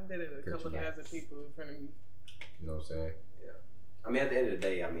performing." I've did it a Catch couple you later. thousand people in front of me. You know what I'm saying? I mean, at the end of the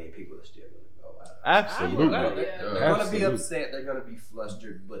day, I mean, people are still going to go out. absolutely. Oh, They're yeah. going to be Absolutely. upset. They're going to be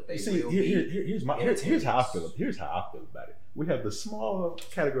flustered, but they You see, will here's how I feel. attendance. Here's how I feel about it. We have the small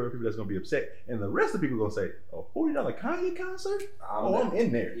category of people that's gonna be upset, and the rest of the people gonna say, "Oh, $40 Kanye concert? Oh, I'm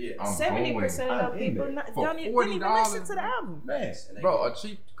in there." Yeah. I'm 70% going. of people I'm in for don't even listen $40, to the album. Man, And they- Bro, a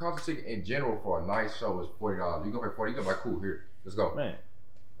cheap concert ticket in general for a nice show is $40. You gonna pay $40? You gonna be like, cool, here, let's go. man.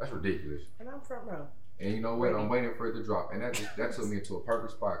 That's ridiculous. And I'm front row. And you know what? I'm waiting for it to drop, and that took me into a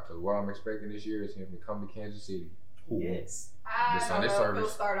perfect spot because what I'm expecting this year is him to come to Kansas City. Yes. I This don't Sunday know if he'll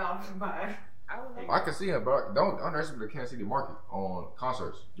service. start off by. I would like I can see him, but don't underestimate the Kansas City market on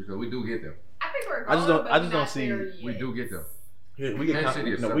concerts because we do get them. I think we're I just going, don't- but I just we're don't not see- there yet. We do get them. Here, we get Kansas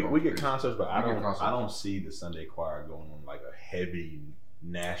City is we get separate. concerts, but We get concerts. I don't see the Sunday Choir going on like a heavy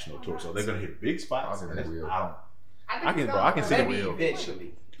national tour. So they're gonna hit big spots. I think and they that's- will. I can, bro. I can see the Maybe wheel.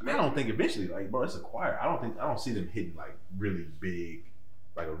 eventually. I don't think eventually, like, bro, it's a choir. I don't see them hitting like really big,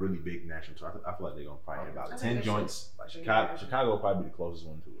 like a really big national tour. I feel like they're gonna probably hit I about think 10 they joints. Like should. Chicago will probably be the closest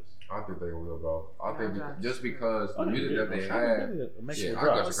one to us. I think they will, bro. I think Yeah, just because the music that they Chicago have. really makes Yeah, it I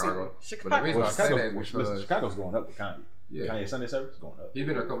drop. got Chicago. Chicago. But the reason Well, I say that is Chicago, because Chicago's going up with Kanye. yeah, Kanye Sunday service is going up. he's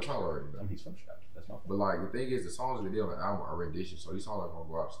been there a couple times already. I mean, he's from Chicago. That's my point. But like the thing is, the songs that they did on the album are renditions, so these songs aren't gonna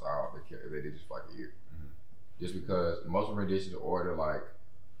go out of style. They did this for like a year, just because most of the renditions are the like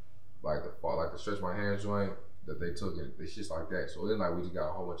the Stretch My Hands joint that they took and it's just like that. So then like we just got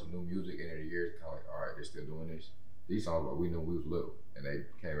a whole bunch of new music in the years, kind of like, all right, they're still doing this. These songs, like we knew we was little, and they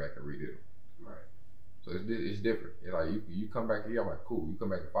came back and redid them. Right. So it's different. It's like you come back here, I'm like, cool. You come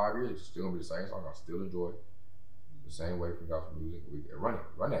back in 5 years, it's still gonna be the same song. I still enjoy it. The same way for gospel music. We run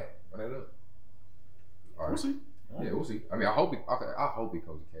that up. All right. We'll see. Yeah, we'll see. I mean, I hope he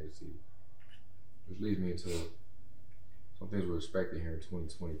comes to Kansas City, which leads me into some things we're expecting here in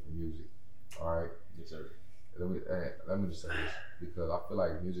 2020 for music. All right. Yes, sir. Let me just say this because I feel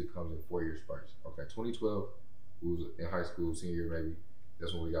like music comes in 4 year spurts. Okay, 2012, we was in high school, senior year maybe.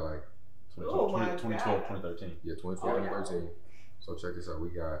 That's when we got like 2012, 2013. yeah, 2012, 2013. So check this out. We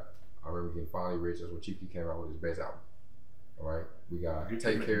got. I remember getting Finally Rich. That's when Chief Keef came out with his best album. All right. We got Good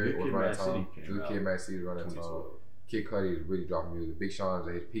Take Kid, Care Good was Kid, around Mad that time. City came Good out Kid, Mad City around that time. 2012. Kid Cudi is really dropping music. Big Sean's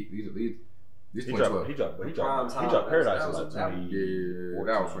at his peak. This He 2012. dropped Paradise That was was- like Yeah,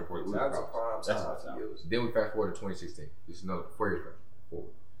 that was 2014. That was a prime That's time what for I'm music. Then we fast forward to 2016. This is another 4 years back forward.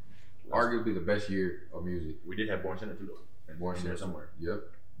 arguably the best year of music. We did have Born Center too, though. And Born Center somewhere. Yep.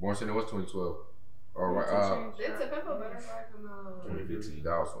 Born Center was 2012. Or Did To Pimp a Butterfly come out? 2015.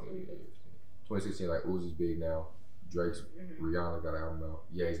 that was 2016. Like Uzi's big now. Drake's, Rihanna got an album out.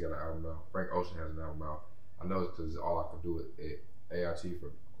 Ye's got an album out. Frank Ocean has an album out. I know it's because it's all I could do at AIT for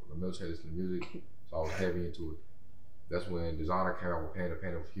the military listening to music, so I was heavy into it. That's when Designer came out with Panda.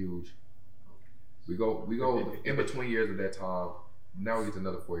 Panda was huge. We go in between years of that time. Now we get to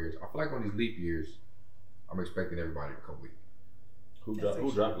another 4 years. I feel like on these leap years, I'm expecting everybody to come weak. Who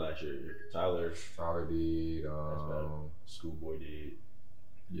dropped last year? Tyler did. Schoolboy did.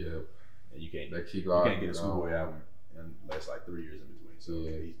 Yep. And you can't That Key you Glock can't get a did, Schoolboy album unless like 3 years in between. So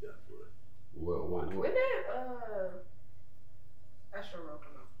Yeah. he's done for it. What? When did Astro Road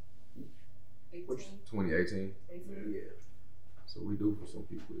come out? 2018. 18? Yeah. So we do for some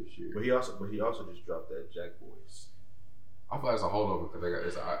people this year. But he also just dropped that Jack Boys. I feel like it's a holdover because they got.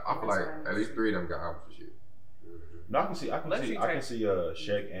 I feel like at least 3 of them got albums this year. No, I can see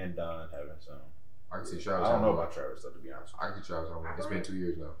Shaq and Don having some. I can see Travis. I don't know about Travis though, to be honest. I can see Travis. It's been 2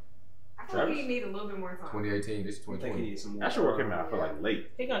 years now. I feel like he need a little bit more time. 2018. This is I think he 2020. needs some more. Astro World came out, I feel like late.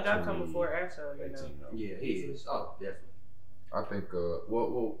 He gonna drop come before Astro, you know. 18, though. Yeah, he is. Oh, definitely. I think.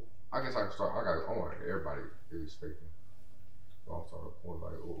 Well. I guess I can start. I want everybody is expecting. So I'm starting to point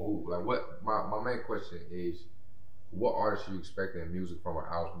like what my main question is, what artists are you expecting music from an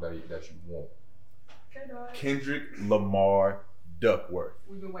album that you want? Kendrick Lamar Duckworth.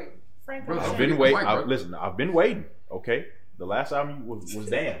 We've been waiting. Frank Bro, Ocean. I've been waiting. Listen, I've been waiting. Okay, the last album was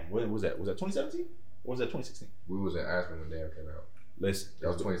Damn. When was that? Was that 2017? Or was that 2016? We was in Aspen when Damn came out. Listen, That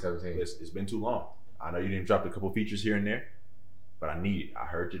was 2017. It's been too long. I know you didn't drop a couple features here and there, but I need it. I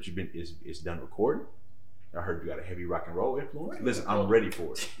heard that it's done recording. I heard you got a heavy rock and roll influence. Listen, I'm ready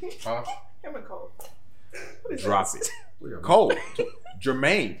for it. Huh? Him and Cole. Drop it. Cole,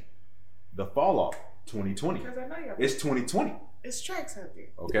 Jermaine, The Fall Off, 2020. Because I know y'all. It's 2020. It's tracks out there.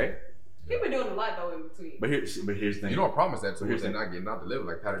 Okay, He been doing a lot though in between. but here's the thing. You don't promise that to Here's us the and not get not delivered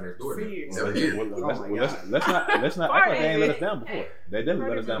like Pattern Next Door. For years. Never did. Let's not act like they ain't let us down before. They definitely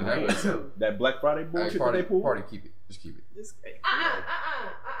let us down Party before. before. That Black Friday bullshit that they pulled. Party, keep it. Just keep it.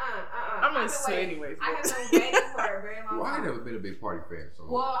 I'm gonna say anyways. I have been waiting for a very long Well, I time. never been a big Party fan, so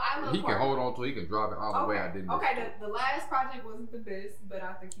Well, I love he can Party. hold on to it. He can drive it all the way. I didn't. Okay, the last project wasn't the best, but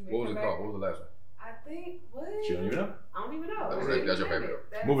I think he made What was it it back. called? What was the last one? I think what? You don't even know. I don't even know. That's your favorite.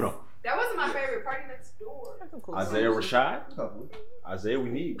 Moving on. That wasn't my favorite. Party Next Door. Isaiah Rashad. Isaiah, we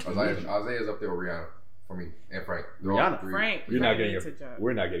need. Isaiah's up there with Rihanna for me and Frank. They're all Rihanna. three. Frank. You're not Frank getting needs a job.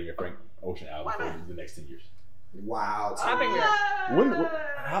 we're not getting a Frank Ocean album for the next 10 years. Wow. I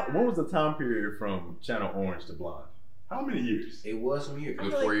think When was the time period from Channel Orange to Blonde? How many years? It was some years. It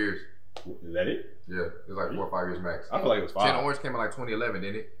was 4 years. Is that it? Yeah, it was like 4 or 5 years max. I feel like it was 5. Channel Orange came out like 2011,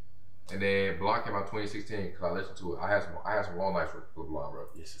 didn't it? And then Blonde came out 2016 because I listened to it. I had some long nights with Blonde, bro.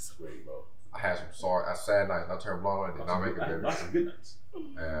 Yes, it's great, bro. I had some sad nights. I turned Blonde on and did not make it better. Lots of good nights.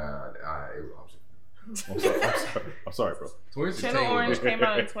 I'm sorry, bro. 2016 Channel Orange was came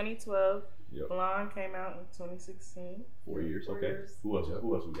out in 2012. Yep. Blonde came out in 2016. 4 years, 4 okay. years. Who else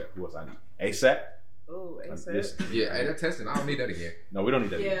we got? Who else I need? ASAP. Oh, This- Yeah, hey, that testing. I don't need that again. No, we don't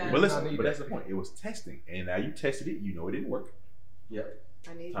need that. Yeah. But listen, I need but that's that. the point. It was testing, and now you tested it. You know it didn't work. Yep.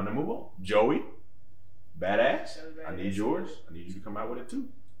 I need Time to move on. Joey, badass. Joey I Badass. need yours. I need you to come out with it too.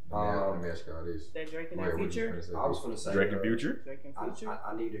 Let me ask y'all this. that Drake and Wait, that what you Future. finna say? I was gonna say Drake and Future. Drake and I Future.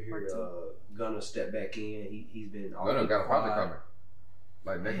 need to hear Gunna step back in. He's been Gunna got a project quiet. coming.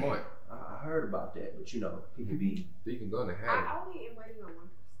 Like next month. I heard about that, but you know, he could be. Deacon Gunna had it. I only am waiting on one person.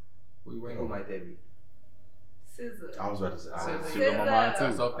 Who you waiting Who on? might that be? SZA. I was about to say, SZA. Super on my mind too.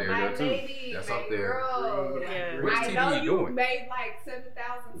 That's up there. My That too. lady, That's my up there. girl. Yeah. What I TV know you you doing? made like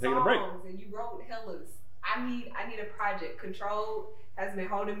 7,000 Taking a break. songs and you wrote hellas. I need a project. Control has been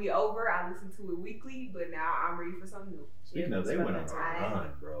holding me over. I listen to it weekly, but now I'm ready for something new. Speaking of, they went on a run,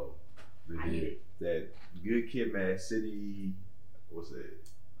 bro. I need it. That Good Kid, Mad City. What's it?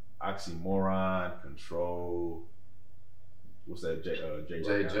 Oxymoron, Control. What's that? J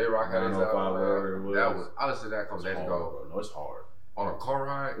Rock had his album. whatever it was. That was. I listened to that a couple It's days hard, ago. bro. No, it's hard. On a car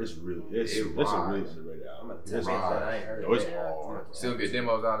ride. It's really, It it's a really rides. underrated I'm album. gonna It's tap into hard. that. I ain't heard No, of it's that. hard. Sylvia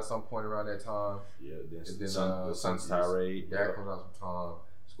Demo's out at some point around that time. Yeah, then And then the Sun's Sun's Tirade. That comes out sometime.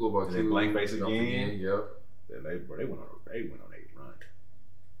 Schoolboy And then Q. Blank Face Jump Again. Yep. Then they went on a run.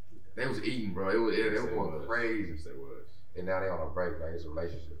 They was eating, bro. They was going crazy. Yes, they was. And now they on a break. Like it's a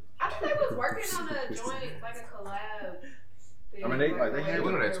relationship. I think they was working on a joint, like a collab. Thing, I mean, they They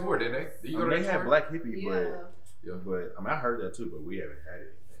went on that tour, didn't they? Did you go to They that had tour? Black Hippie, Yeah, but I mean, I heard that too, but we haven't had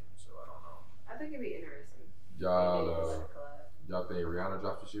anything, so I don't know. I think it'd be interesting. Y'all, Maybe it's like a collab. y'all think Rihanna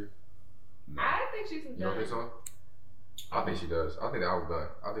dropped this year? I think she's done. You don't think so? I think she does. I think that was done.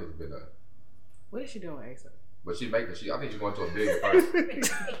 I think it's been done. What is she doing with ASAP? But she's making. I think she's going to a bigger person.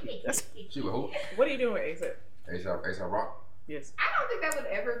 She with who? What are you doing with ASAP? ASAP Rock. Yes. I don't think that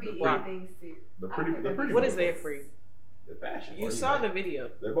would ever be Rock. anything serious. The pretty. What is there free? The fashion. You saw the video.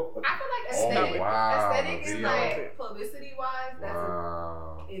 They're both. I feel like Oh, aesthetic, wow, aesthetic the is video. like publicity wise. That's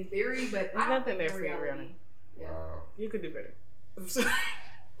Wow. in theory, but There's I don't nothing think there in for you, reality. Rihanna. Yeah. Wow. You could do better.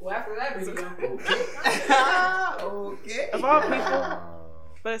 Well, after that video, Okay. Of all people. Wow.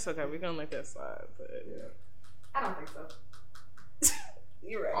 But it's okay. We're gonna let that slide. But I don't think so.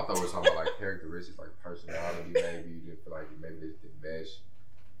 you're I right. thought we were talking about like characteristics, like personality. Maybe you didn't feel like maybe this didn't mesh.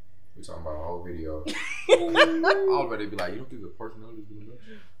 We're talking about a whole video. I already be like, you don't think the personality is gonna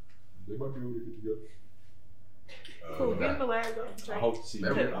mesh? They might be able to get together. Cool. Get in the lab. I hope to see.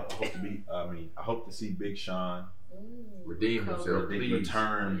 Remember- I hope to see Big Sean Redeem himself, please.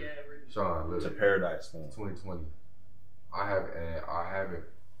 return Sean, to listen. Paradise Form. 2020. I haven't.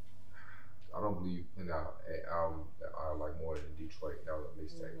 I don't believe putting out an album that I like more than Detroit. That was a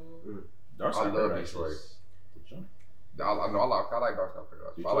mixtape. Dark I Side love Paradise Detroit. is the joint. I like Dark Side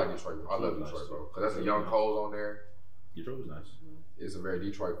Paradise. I like Detroit. I love Detroit's Detroit, nice, bro. too. Cause that's a Young Cole's on there. Detroit was nice. It's a very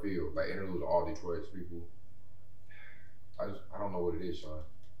Detroit feel. Like interludes all Detroit's people. I don't know what it is, Sean.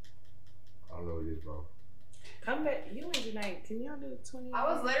 I don't know what it is, bro. Come back. You and Janae, can y'all do 20?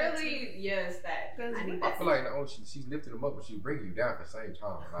 I was literally that. I need I that. feel like she's lifting them up, but she's bringing you down at the same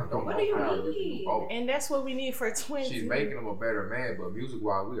time. And I don't What know do you how you can mean? do both. And that's what we need for 20. She's making him a better man, but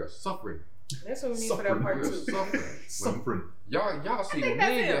music-wise, we are suffering. That's what we need for that part We are 2. suffering. Suffering. Y'all see when that's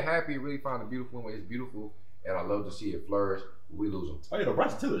men it. get happy, really find a beautiful woman, it's beautiful, and I love to see it flourish. We lose them. Oh, you know,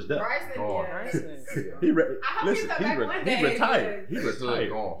 Bryson Tiller's dead. Bryson, Gone. yeah. He I hope he's back one day, he retired. but- He He's retired.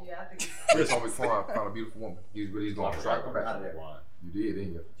 gone. Yeah, I think he's Chris always found a beautiful woman. He's going to strike her back. You did,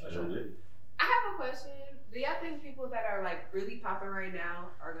 didn't you? I sure did. I have a question. Do y'all think people that are like really popping right now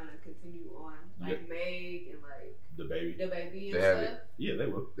are gonna continue on, like Meg and like The baby. the baby and They have stuff? it. Yeah, they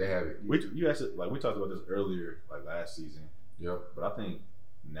will. They have it. You asked it, like we talked about this earlier, like last season. Yep. But I think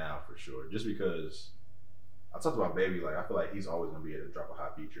now for sure, just because I talked about Baby, like I feel like he's always gonna be able to drop a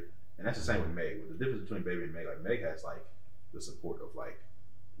hot feature, and that's the same with Meg. With the difference between Baby and Meg, like Meg has like the support of like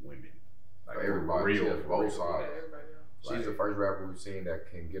women, like Everybody. She has for both real. sides. She's Like- the first rapper we've seen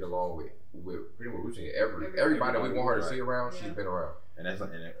that can get along with pretty much we've seen everybody that we want her to see around. She's been around. And that's not,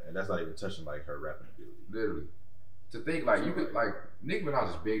 and that's not even touching like her rapping ability. Literally. To think like you could like Nicki Minaj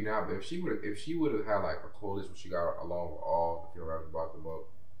is big now, but if she would have had like a coalition where she got along with all the female rappers, brought them up.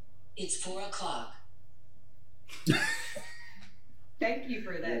 It's 4 o'clock. Thank you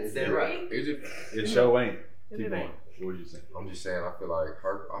for that. Is that Siri. right? It show ain't. It Keep ain't. going. What would you say? I'm just saying, I feel like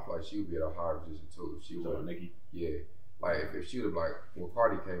she would be at a higher position too. If she You talking about would, Nicki? yeah. Like if she would have like when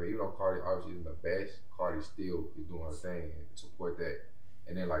Cardi came in, even though Cardi obviously isn't the best, Cardi still is doing her thing and support that.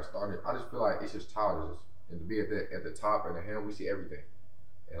 And then like starting, I just feel like it's just childish. And to be at the top and the helm, we see everything.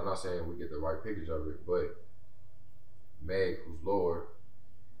 And I'm not saying we get the right pictures of it, but Meg, who's Lord,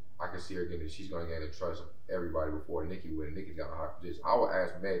 I can see her getting. She's gonna gain the trust of everybody before Nicki would. And Nicki's got a high position. I would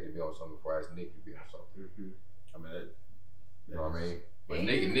ask Meg to be on something before I ask Nicki to be on something. I mean, You know what I mean? But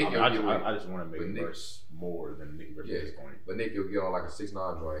Yeah. Nicki, I just want to make But it Nick- verse more than Nicki versus Yeah. this point. But Nicki will get on like a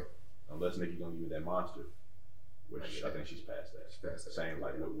 6ix9ine joint. Unless Nicki gonna give me that monster, which Yeah. I think she's past that. She's past that. Same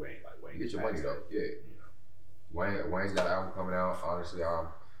like with Wayne. Like Wayne, You get your past money though, that, yeah. You know. Wayne's got an album coming out. Honestly, I don't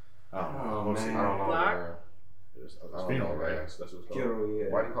know. Oh, We'll see. man. I don't know, Block? man. It's I don't funeral, know, right? man. That's what it's called. Funeral, yeah.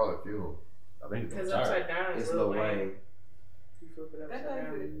 Why do you call it funeral? I think it's Because retired. upside down is It's Lil Lil Wayne. Wayne. You flip it That's upside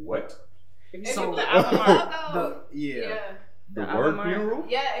how down. it is. What? If you So flip the the album art, logo. Yeah. Yeah. The The word album art? funeral?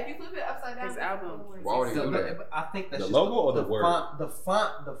 Yeah, if you flip it upside down, His it's album. Lil Wayne. Why would he So do that? but I think that's The just logo or the word? The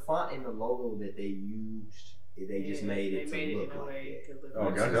font and the logo that they used. They just made it they to made look in a like way that. it could look Oh,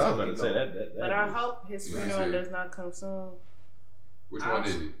 like God, I was about to say that. But I hope his Yeah, funeral see. does not come soon. Which one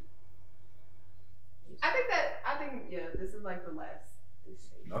is it? I think yeah, this is like the last.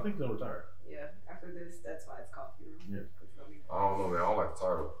 I think they'll retire. Yeah, after this, that's why it's called funeral. Yeah. It's gonna be- I don't know, man. I don't like the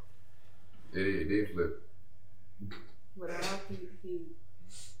title. It did flip. But I hope he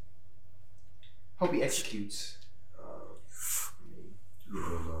Hope he executes.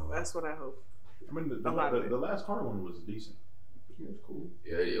 that's what I hope. I mean, A lot of it. the last Carter one was decent. It was cool.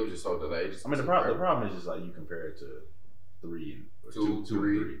 Yeah, it was just so delayed. I mean, the problem is just like you compare it to 3 and or Two, 2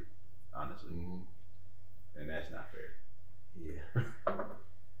 3. and 3, honestly, Mm-hmm. and that's not fair. Yeah.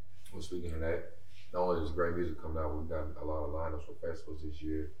 Well, speaking of that, not only is great music coming out, we've got a lot of lineups for festivals this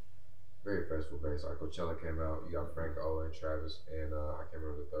year. Very festival based. Like Coachella came out. You got Frank O and Travis, and I can't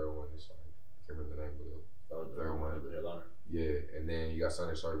remember the third one. It's like I can't remember the name of the third one. The headliner. Yeah, and then you got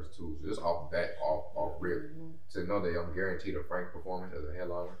Sunday service too. So just off rip. To know that I'm guaranteed a Frank performance as a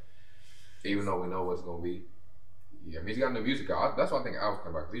headliner, even though we know what's gonna be. Yeah, I mean he's got new music out. That's why I think Al's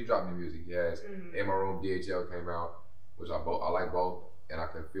coming back because he dropped new music. He has In My Room DHL came out, which I like both, and I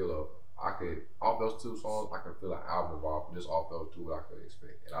can feel off those two songs I can feel an album vibe just off those two what I could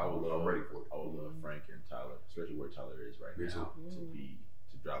expect, and I'm ready for it. I would love Frank and Tyler, especially where Tyler is right now,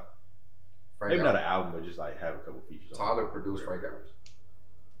 to drop. Frank maybe not an album, but just like have a couple features. Tyler produced Frank albums.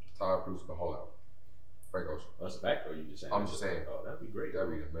 Tyler produced the whole album. Frank Ocean. That's a fact, or you just saying? I'm just saying. Oh, that'd be great. That'd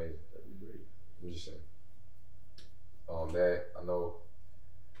be amazing. That'd be great. I'm just saying. That I know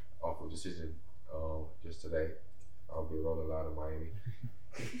off of decision just today. I'll be rolling out of Miami.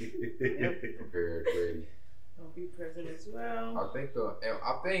 Prepared, ready. I'll be present as well.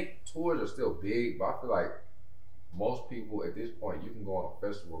 I think tours are still big, but I feel like most people at this point you can go on a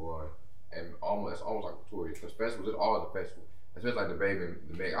festival run and it's almost like a tour because festivals is always a festival. Especially like the Baby and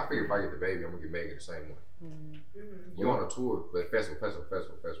the Meg. I figure if I get the Baby, I'm gonna get Meg the same one. You're on a tour, but festival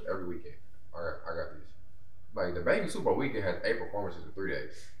every weekend. I got this. Like the Baby Super Bowl weekend has 8 performances in 3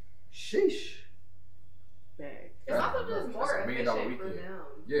 days. Sheesh. Bag. It's also just more efficient for them.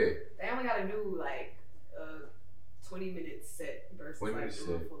 Yeah. They only got to do like a 20-minute set versus 20 like minute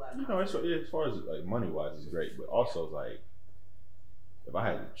doing set. full out. You know, as far as like money wise, it's great, but also like if I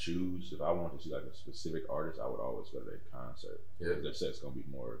had to choose, if I wanted to see like a specific artist, I would always go to their concert. Yeah. Their set's gonna be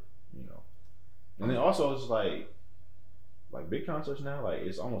more, you know. And then also it's like big concerts now, like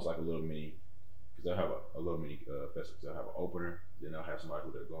it's almost like a little mini, because they'll have a little mini festival. They'll have an opener, then they'll have somebody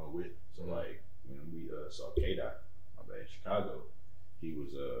who they're going with. So like when we saw K-Dot in Chicago, he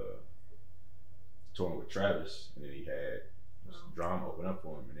was touring with Travis, and then he had Drama open up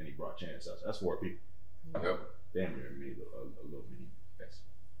for him, and then he brought Chance out. So that's 4 people. Yep. Damn near a little mini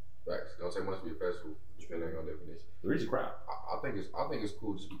festival. Facts. Don't say must be a festival, depending on definition. There is a crowd. I think it's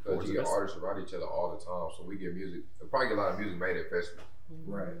cool just because you get artists around each other all the time, so we get music. We probably get a lot of music made at festivals.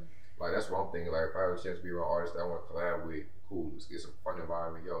 Right. Like that's what I'm thinking. Like if I have a chance to be around artists that I want to collab with, cool. Let's get some fun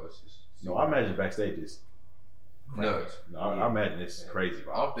environment. Yo, let's just. No, I imagine backstage is nuts. No, I imagine it's crazy.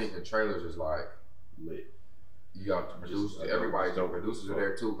 I'm thinking trailers is like lit. You got the producers. Everybody, the producers are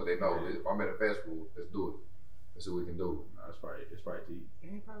there too, because they know if I'm at a festival, let's do it. Let's see what we can do. No, it's probably deep.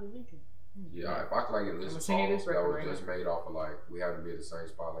 And probably Lincoln. Yeah, if I could like get a list of songs that was just made off of like we haven't been at the same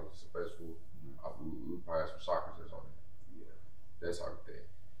spot like it's a festival, we probably have some Socrates on it. Yeah, that's how we think.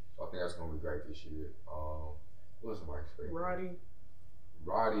 So I think that's gonna be great this year. What's my expectation?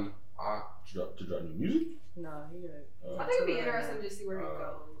 Roddy, to drop new music? No, he got. I think it'd be interesting to see where he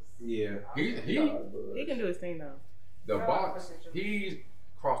goes. Yeah, he can do his thing though. The box, he's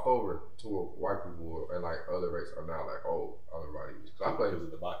crossed over to where white people and like other races are now like, oh, other Roddy. Because I play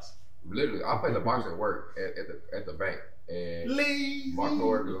the box. Literally, I play the box at work at the bank, and my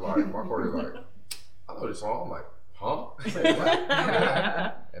coworker is like, I know this song. I'm like, huh?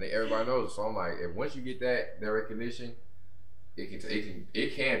 And then everybody knows it. So I'm like, if once you get that recognition, it can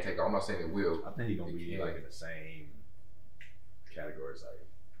take. I'm not saying it will. I think he's gonna be like in the same category as like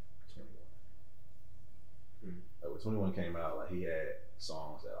 21. Like when 21 came out, like he had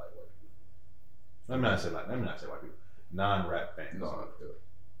songs that like white people. Let me not say white people. Non-rap fans. No,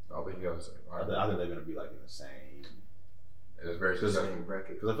 I think he has the same. I think they're gonna be like in the same. And it's very successful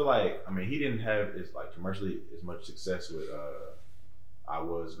bracket. Because I feel like he didn't have like commercially as much success with I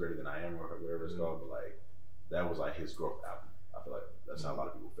Was Greater Than I Am or whatever it's called, but like that was like his growth album. I feel like that's how a lot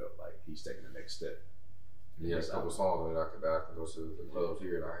of people felt like he's taking the next step. Yeah, a couple songs that I can go to the clubs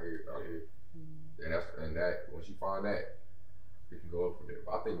here and out here. And that once you find that, you can go up from there.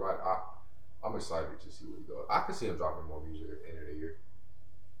 But I think I'm excited to see where he goes. I could see him dropping more music at the end of the year.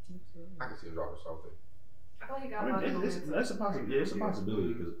 I can see him dropping something. I feel like he got a lot of momentum. That's a possibility. Yeah, it's a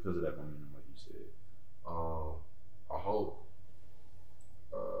possibility because of that momentum, like you said. I hope.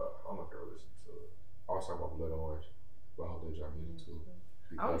 I'm not gonna listen to it. I was talking about Blood Orange, but I hope they drop music too.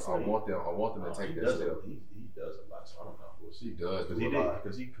 Because I want them to take that step. He does a lot, so I don't know. We'll see. He does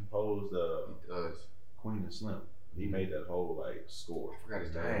because he composed. He does. Queen and Slim. He made that whole like score. I forgot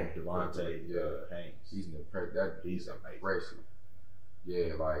his name. Devontae Haynes. He's he's amazing.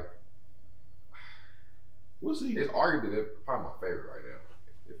 Yeah, like we'll see. It's arguably probably my favorite right now.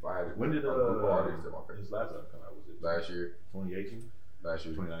 If I had to, when did artists that my favorite. His last album come out? Was it last year? 2018. Last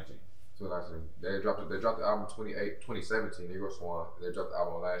year, 2019. 2019. They dropped the album 2017. Negro Swan. They dropped the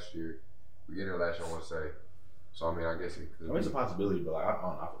album last year. Beginning of last year, I want to say. So I mean, I guess it's a possibility, but like I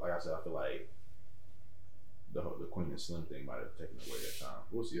don't know. Like I said, I feel like the Queen and Slim thing might have taken away that time.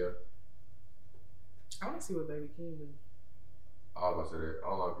 We'll see. I want to see what Baby King do. I was about to say that. I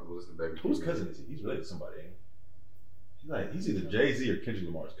don't know if people listen to Baby. Whose cousin is he? He's related to somebody, ain't he? He's either Jay-Z or Kendrick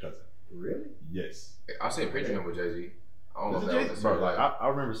Lamar's cousin. Really? Yes. I seen a picture of him with Jay-Z. I don't know if that was bro, like I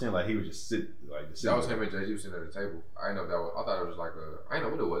remember seeing like he would just sit like that was him and Jay-Z was sitting at the table. I didn't know if that was. I thought it was like a. I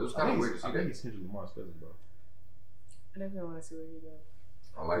didn't know what it was. It was kind of weird to see I that. think he's Kendrick Lamar's cousin, bro. I definitely want to see what he does.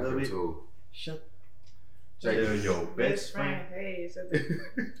 I like him too. Shut. Jay, your best friend. Hey,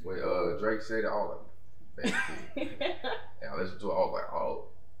 when Drake said it, I was like, and I listened to it. I was like, oh.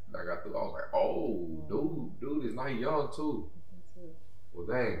 And I got through. I was like, oh, dude is not young too. Well,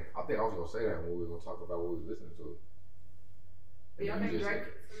 dang. I think I was gonna say that when we were gonna talk about what we was listening to. Do y'all think Drake is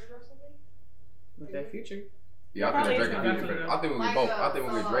gonna drop something? With that Future. Yeah, I think Drake and Future. I think we'll get both. I think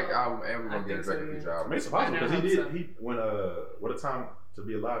we'll get a Drake album and we're gonna get a Drake and Future album. It's possible because he when What a Time to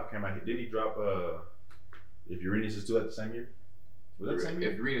Be Alive came out, didn't he drop If Uranus is Still at the same year? Was that the same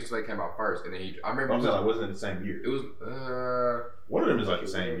year? If Uranus Still came out first, and then I remember. Wasn't it the same year? It was one of them is like the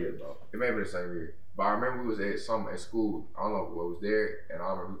same year, bro. It may have been the same year. But I remember we was at something at school. I don't know what was there, and I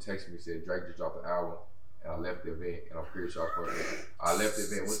remember who texted me and said Drake just dropped the album, and I left the event, and I'm pretty sure I left the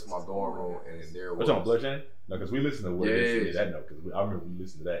event, went to my dorm room, and then there was. What's on Blood Shannon? No, because we listened to what they said that note. Because I remember we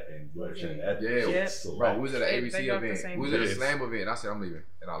listened to that and Blood Shannon. Bro, we was at an ABC event. We was at a Slam event. And I said I'm leaving,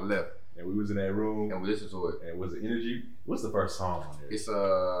 and I left. And we was in that room, and we listened to it. And was it Energy? What's the first song on there? It's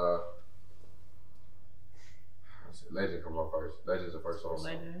Legend comes on first. Legend's the first song.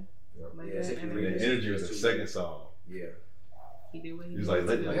 Legend. Yeah, Energy was the second song. Yeah. He did what he was like,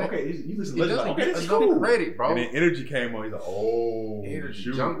 okay, you listen to Legend. Like, okay, that's cool. Credit, bro. And then Energy came on. He's like, oh, Energy.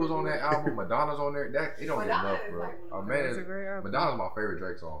 shoot. Jungle's on that album. Madonna's on there. That it don't get enough, bro. Madonna's my favorite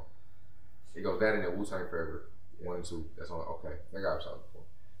Drake song. It goes that and then Wu-Tang Forever 1 and 2. That's on. Okay, that got shot before.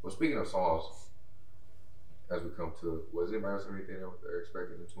 Well, speaking of songs, as we come to, was anybody else have anything else they're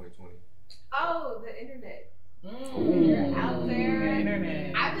expecting in 2020? Oh, the internet. You're out there.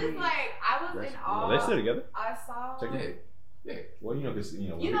 Internet. I just I was in awe. Are they still together? I saw. Check it. Yeah. Well, because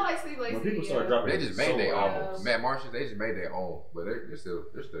like Steve Lacy. When people start dropping, they just made their albums. Matt Marshall, they just made their own, but they're still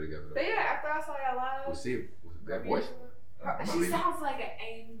together. But yeah, after I saw y'all live, we'll see that voice. She sounds like an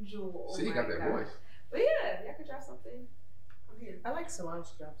angel. See, you got that voice. But yeah, y'all could drop something. I'm here. I like Solange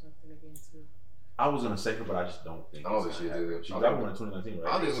to drop something again too. I was gonna say her, but I just don't think. I don't think she did. She dropped one in 2019,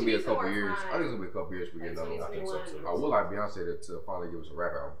 right? I think it's gonna be a couple years. I think it's gonna be a couple years for getting another one. I think so too. I would like Beyonce to finally give us a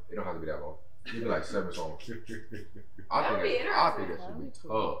rap album. It don't have to be that long. Give me like 7 songs. I think that should be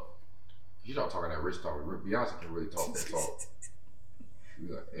tough. You start talking that rich talk. Beyonce can really talk that talk.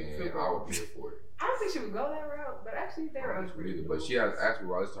 And I would be here for it. I don't think she would go that route, but actually they're unbelievable. But she has asked me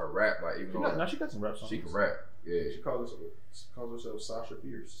why let's start rap. Like even though now she got some rap songs. She can rap. Yeah. She calls herself Sasha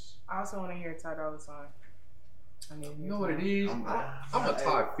Fierce. I also want to hear Ty Dolla $ign. You know what it is? I'm a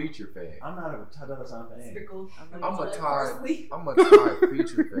Ty Feature fan. I'm not a Ty Dolla $ign fan. I'm a Ty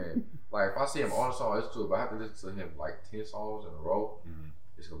Feature fan. Like if I see him on a song, it's true. But I have to listen to him like 10 songs in a row.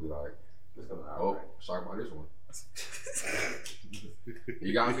 It's gonna be like, oh, sorry about this one.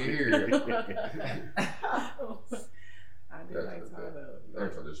 You got me here. I did like Ty though.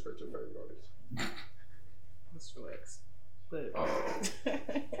 Thanks for disrespect your favorite artist. Let's relax. But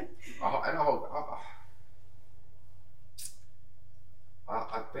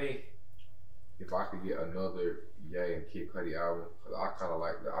I think if I could get another Ye and Kid Cudi album, cause I kind of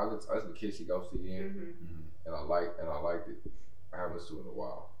like that. I listened to Kids He Goes to again, and I liked it. I haven't listened to it in a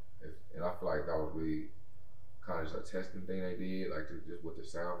while, and I feel like that was really kind of just a testing thing they did, like just with the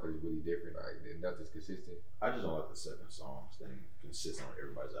sound, because it's really different. Like nothing's consistent. I just don't like the 7 songs thing consistent on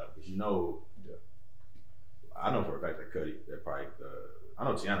everybody's album, because I know for a fact that Cudi, I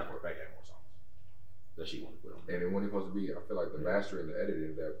know Tiana for a fact had more songs that she wanted to put on. And then when it's supposed to be, I feel like the mastering, the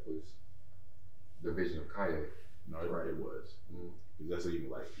editing of that was the vision of Kanye. No, it was. Because that's what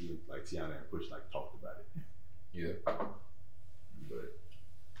even like Tiana and Push talked about it. Yeah. But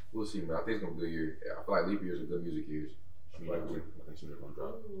we'll see, man. I think it's gonna be a good year. I feel like leap years are good music years. I think Smith gonna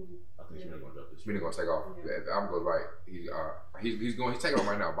drop. I think Smith gonna drop this. Smith gonna take off. Yeah. If the album goes right, he's taking off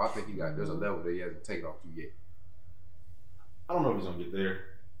right now. But I think there's a level that he hasn't taken off to yet. I don't know if he's gonna get there,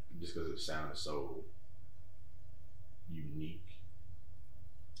 just because his sound is so unique.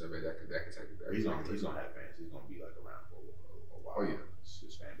 So maybe that could take it there. He's gonna have fans. He's gonna be around for a while. Oh yeah,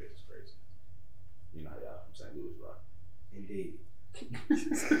 his fan base is crazy. You know how y'all from St. Louis rock. Indeed.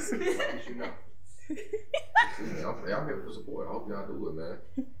 You know. I'm here for support. I hope y'all do it, man.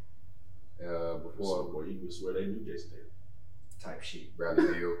 Before you would swear they knew Jason Taylor. Type shit. Bradley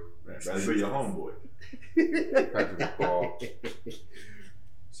Beal. Bradley Beal, your homeboy. Patrick McCall.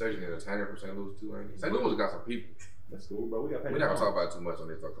 Cedric Entertainer from St. Louis too, ain't he? St. Louis got some people. That's cool, bro. We got Patrick We're not gonna talk Mahomes. about it too much on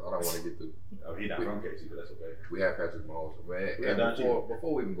this though, 'cause I don't want to get through. Oh, he's not from KC, but that's okay. We have Patrick Mahomes, man. We got And Don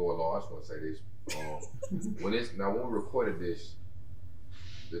before we even go along, I just want to say this. When we recorded this,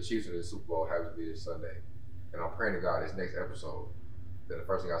 the Chiefs in the Super Bowl happens to be this Sunday, and I'm praying to God this next episode that the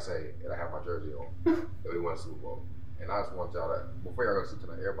first thing I say, and I have my jersey on, that we won the Super Bowl. And I just want y'all to, before y'all go to sleep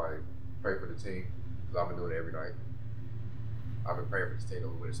tonight, everybody pray for the team, because I've been doing it every night. I've been praying for this team to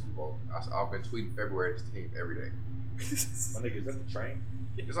win the Super Bowl. I've been tweeting February this team every day. My nigga, is that the train?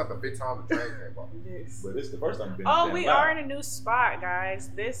 It's like the 5th time the train came up. Yes. But this is the first time I've been. Oh, we are in a new spot, guys.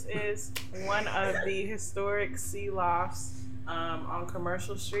 This is one of the historic sea lofts on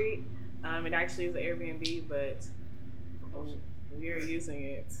Commercial Street. It actually is an Airbnb, but we are using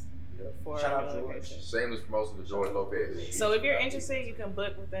it for Shout our out new George. location. Shameless promotion to George Lopez. So if you're interested, you can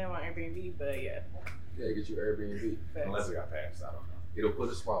book with them on Airbnb. But yeah, Yeah, get your Airbnb. Unless it got passed, I don't know. It'll put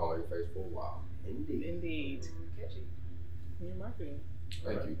a smile on your face for a while. Indeed. Catchy. New marketing.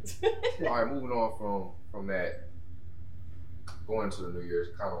 Thank you. All right, moving on from that, going into the New Year's,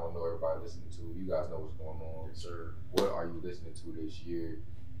 kind of want to know everybody listening to. You guys know what's going on. Yes, sir. What are you listening to this year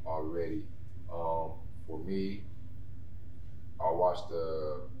already? For me, I watched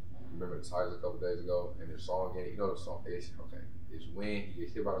remember the Tigers a couple days ago, and their song again. You know the song? It's when he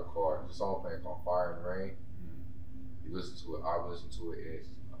gets hit by the car. There's a song playing called "Fire and Rain." You listen to it. I've listened to it.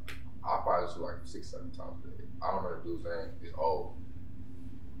 And I probably listen to it like 6-7 times a day. I don't know the dude's name. It's old,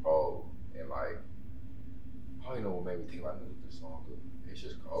 and like I don't even know what made me think like this song. It's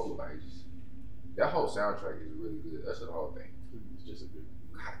just cold. Like that whole soundtrack is really good. That's the whole thing. It's just a good,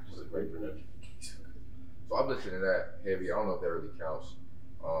 Just a great production. So I'm listening to that heavy. I don't know if that really counts.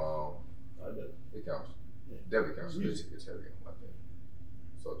 It counts. Yeah. Definitely counts. It's heavy on my thing.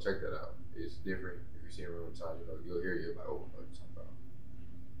 So check that out. It's different. If you see it a million times, you'll hear it. Like, oh, what are you talking about?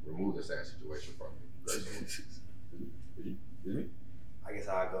 Remove the sad situation from me. Great song. I guess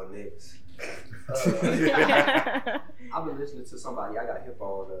I'll go next. I've been listening to somebody. I got hip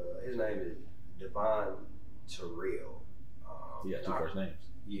on. His name is Devon Terrell. He got 2 first names.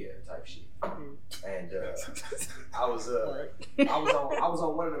 Yeah, type shit. And I was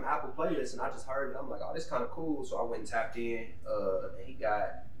on one of them Apple playlists, and I just heard it. I'm like, oh, this kind of cool. So I went and tapped in. And he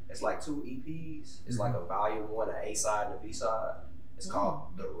got, it's like 2 EPs. It's like a volume 1, an A side and a B side. It's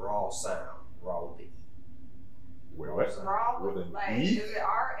called The Raw Sound. Raw with the E. Wait, what? Raw With with an like, E? is it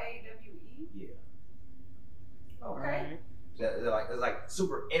RAWE? Yeah. Okay. There's like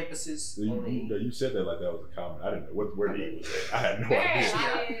super emphasis So on the E. you said that like that was a comment. I didn't know where the E was at. I had no Man, idea.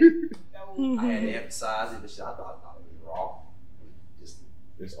 I had to emphasize it, but shit, I thought it was raw. Just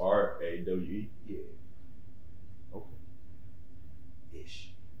It's RAWE. yeah, Okay.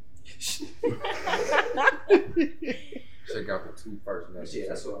 ish. Check out the 2 first names. Yeah,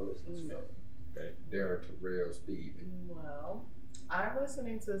 that's what I'm listening to. Okay. Darren Terrell, Steve. Well, I'm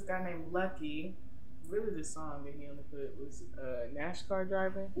listening to this guy named Lucky. Really, the song that he only put was NASCAR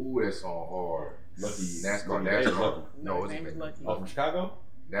driving. Ooh, that song hard. Lucky. NASCAR, Lucky. NASCAR. No, it's his name is Lucky. Oh, from Chicago?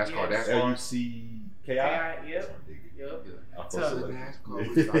 NASCAR, Yes. NASCAR. LUCKI? Yep. Yep. I So- fuck with NASCAR.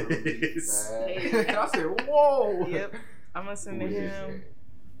 Lucky. I said, whoa. Yep. I'm listening to Who is him. this?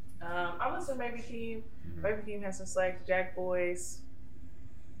 I'm listening to Baby Keem. Baby Keem has some slack. Jack Boys.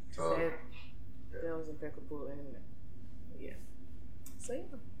 Tough. That was impeccable. And yeah. So yeah.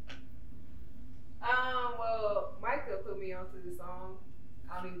 Well, Micah put me onto the song.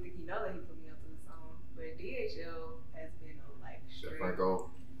 I don't even think he know that he put me onto the song. But DHL has been on like straight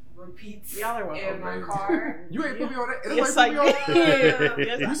Franco. repeats Y'all are welcome. in my Amazing. car. You ain't put me on that. It Yes, ain't I put me on did. that.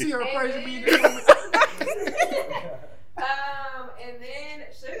 Yes, You I see her And praising me. And then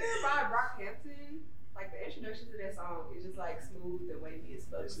Sugar by Brockhampton, like the introduction to that song is just like smooth and wavy as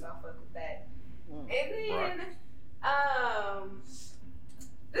fuck, so I fuck with that. And then,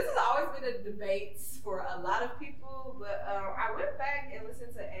 this has always been a debate for a lot of people, but I went back and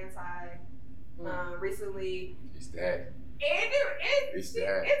listened to Anti recently. It's that. And It's it's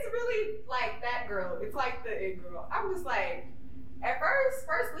that. really like that girl. It's like the it girl. I'm just like, at first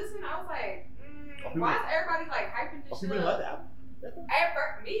listen, I was like, why is everybody like hyping this shit People up? like that. At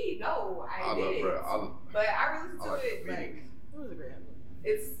first, me, no, I didn't. But I re-listened to it, like like, It was a great album.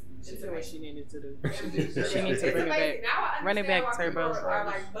 it's She did what she needed to do. She did. She needs to It's bring it amazing. back. Now I Run it understand back, why people Turbo. are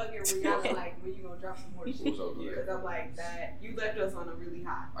like bugging when y'all are like, when you gonna drop some more It shit? was so good. Because I'm like, that you left us on a really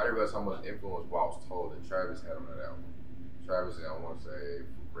high. I didn't realize how much influence I was told that Travis had on that album. Travis and I want to say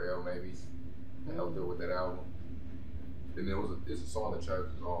Pharrell maybe helped her with that album. And there was it's a song that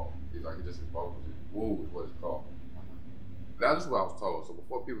Travis is on. He's like, he just his vocals. Woo is what it's called. That's what I was told. So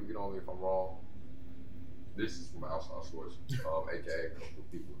before people get on me if I'm wrong, this is from an outside source, aka a couple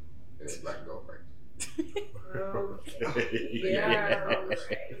of people in Black and Gold Practice. Yeah.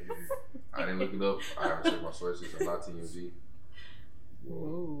 I didn't look it up. I haven't checked my sources. I'm not TMZ.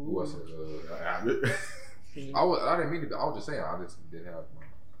 Who else? I didn't mean to. I was just saying. I just didn't have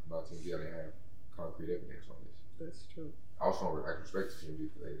not TMZ. I didn't have concrete evidence on this. That's true. I was showing respect to TMZ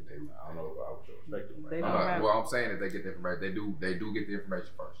because they I don't know if I would show respect to them. They Right? don't have- Well, I'm saying that they get the information. They do get the information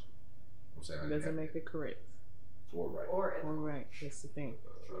first. I'm saying Doesn't make it correct. or right. Or Or right. That's the thing.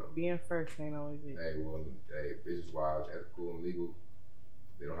 Being first ain't always it. Hey, well, hey, business wise, ethical and legal,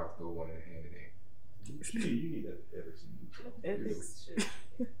 they don't have to go one in hand in hand. You need ethics. Ethics.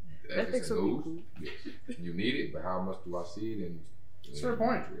 Ethics would and be news. cool. Yes. You need it, but how much do I see it? And It's a fair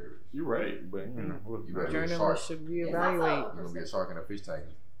point. You're right, but you know, You better be a shark. Journalists should reevaluate. You're gonna be a shark in a fish tank.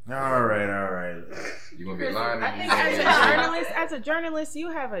 all right. You're gonna be a lion. I And think as a journalist, you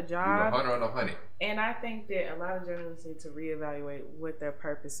have a you're a job, hunter on a honey. and I think that a lot of journalists need to reevaluate what their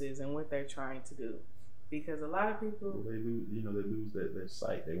purpose is and what they're trying to do, because a lot of people, They lose. You know, they lose their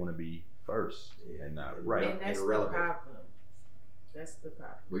sight. They want to be first and not right. and that's the irrelevant. problem. That's the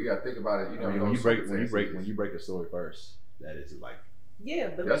problem. Well, you gotta think about it. You know, I mean, when you break the story first, that is like Yeah,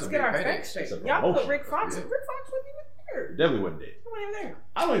 but That's let's a get big our headache. facts straight. It's a Y'all put promotion. Rick Fox. Yeah. Rick Fox wasn't even there. definitely wasn't dead. He wasn't even there.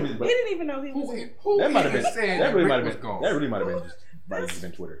 I don't even. He But didn't even know he was. that might have been. saying That really Rick might have was been. gone. That really might have been just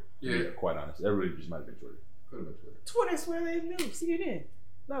been Twitter. To Yeah. be quite honest, that really just might have been Twitter. Could have been Twitter. Twitter's where they knew. CNN.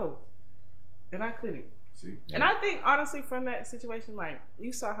 No. And I couldn't. See, And I think, honestly, from that situation, like,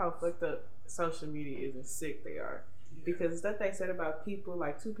 you saw how fucked up social media is and sick they are. Because that they said about people,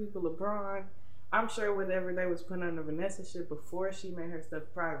 like 2 people, LeBron, I'm sure whatever they was putting under Vanessa shit before she made her stuff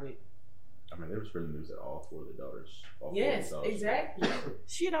private. I mean, they were spreading news that all 4 of the daughters. Yes, exactly.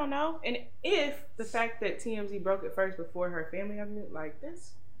 She don't know. And if the fact that TMZ broke it first before her family got it, like,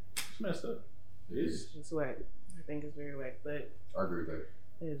 this, It's messed up. It is. it's whack. I think it's very whack, but I agree with that.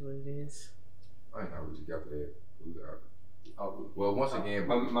 it is what it is. I ain't know what you got for that. Well, once again,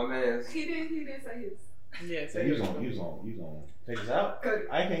 My man. He didn't say his. Yeah, So he was on. Take us out.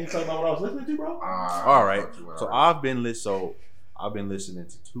 I can't even talk about what I was listening to, bro. I All right. thought you went So out. I've been listening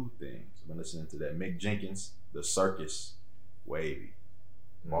to 2 things. I've been listening to that Mick Jenkins, The Circus, Wavy,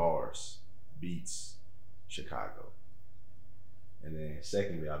 Bars, Beats, Chicago. And then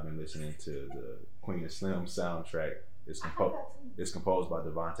secondly, I've been listening to the Queen of Slim soundtrack. It's composed by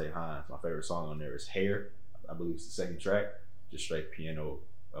Devontae Hines. My favorite song on there is Hair. I believe it's the second track. Just straight piano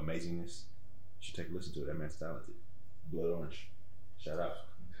amazingness. You should take a listen to it. That man's talented. Blood Orange. Shout out.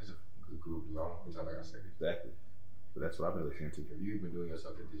 That's a good group, long. It's not like I said. Exactly. But that's what I've been listening to. If you've been doing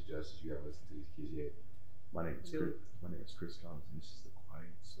yourself a disjustice, you haven't listened to these kids yet. My name is Chris Collins, and this is the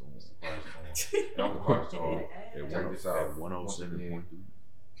Quiet Storm. That was the Quiet Storm. At Check this out. 107.3.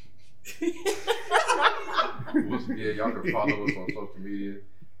 Once again, y'all can follow us on social media.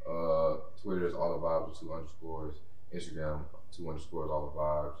 Twitter is all the vibes with 2 underscores. Instagram 2 underscores all the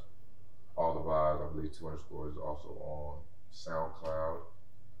vibes. All the vibes, I believe 2 underscores is also on SoundCloud.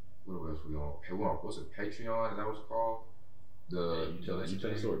 What else we on? Hey, we're on what's it? Patreon? Is that what it's called? You tell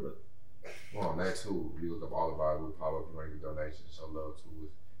the story, but We're on that too. You look up all the vibes, we'll pop up if you want to give donations, show love to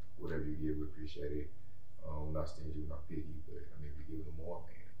us. Whatever you give, we appreciate it. We're not stingy, we're not picky, but I mean, if you give them more,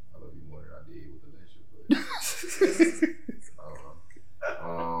 man, I love you more than I did with the lecture, but I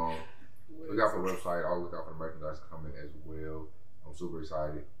don't know. Look out for the website, always look out for the merchandise coming as well. I'm super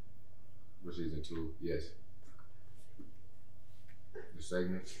excited for season 2. Yes. The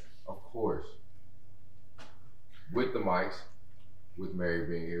segments, of course, with the mics, with Mary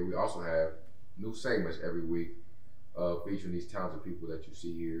being here, we also have new segments every week featuring these talented people that you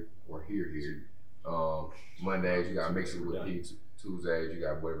see here or hear here. Mondays, you got Mix It with Pete. Tuesdays, you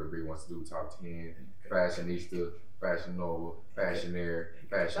got whatever Bree wants to do, top 10, Fashionista, Fashion Nova, Fashionaire,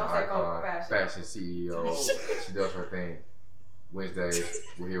 Fashion Don't say Icon, fashion. Fashion CEO. She does her thing. Wednesdays,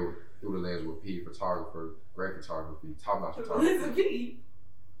 we're here with Through the Lens with P, photographer, great photography, top-notch photography.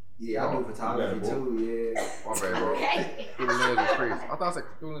 Yeah, I do photography too. Yeah. My bad, bro. Through the Lens with Chris. I thought I said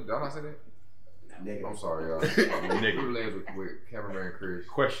through the lens. Did I not say that? Nigga. I'm sorry, y'all. Nigga. Through the Lens with cameraman Chris.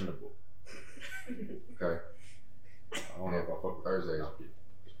 questionable. Okay. I don't know if I fuck with Thursdays.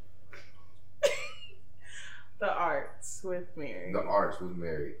 The Arts with Mary. The Arts with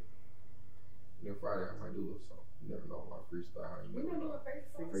Mary. Then Friday, I might do a little something. You never know, my freestyle. You never know.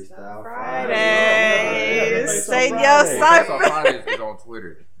 Freestyle Fridays. Friday. Say your Face Off cipher. Fridays is on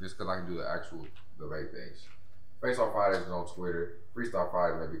Twitter, just because I can do the right things. Face Off Fridays is on Twitter. Freestyle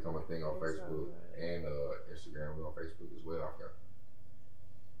Fridays may become a thing on Facebook and Instagram. We're on Facebook as well.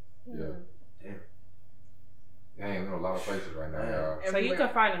 Yeah. Dang, we're in a lot of places right now, y'all. So you can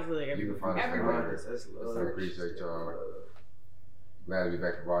find us there. You can find us Everywhere. everywhere. I appreciate y'all. Glad to be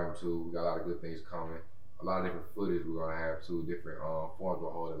back in volume 2. We got a lot of good things coming. A lot of different footage we're gonna have too. Different forms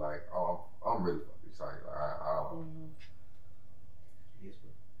we're holding. Like, I'm really fucking excited. Like, I don't.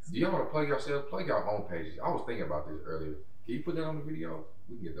 Do y'all want to plug yourself? Plug your own pages. I was thinking about this earlier. Can you put that on the video?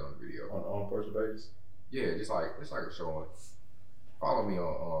 We can get that on the video. On personal pages? Yeah, just like it's like a showing. Follow me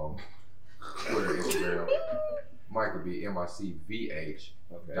on Twitter, Instagram. Mike will be MICVH.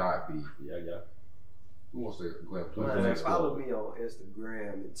 .B. Yeah. Who wants to go ahead and plug Man, that? follow me on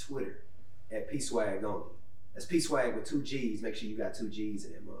Instagram and Twitter at PSwag only. That's PSwag with 2 G's. Make sure you got 2 G's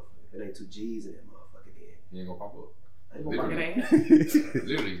in that motherfucker. If it ain't 2 G's in that motherfucker, then He ain't gonna pop up. Literally,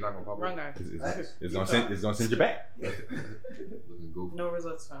 Literally, he's not gonna pop Wrong up. guy. It's gonna send you back. Looking goofy. No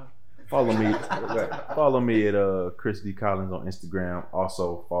results found. Follow me at Chris D Collins on Instagram.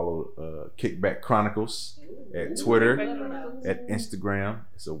 Also follow Kickback Chronicles at Twitter, at Instagram.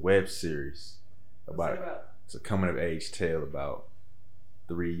 It's a web series it's a coming of age tale about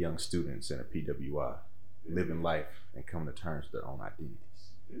 3 young students in a PWI living life and coming to terms with their own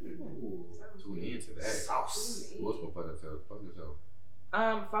identities. Tune into that. What's gonna plug yourself?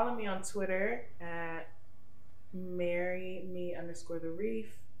 Follow me on Twitter at marryme_thereef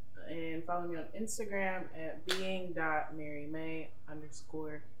and follow me on Instagram at being.marymay_.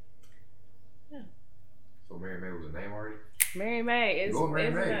 Yeah. So Mary May was a name already? Mary May. Go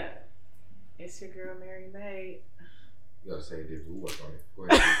Mary May. It's your girl Mary May. You gotta say it different. We'll work on it. Go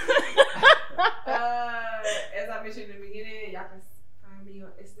ahead. As I mentioned in the beginning, y'all can find me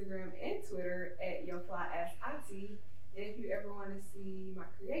on Instagram and Twitter at YoFlyAssIT. And if you ever want to see my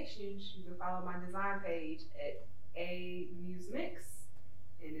creations, you can follow my design page at AMuseMix.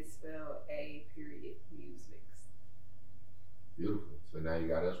 And it's spelled A.Musemix. Beautiful. So now you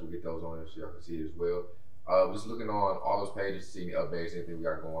got us. We'll get those on there so y'all can see it as well. Just looking on all those pages to see any updates, anything we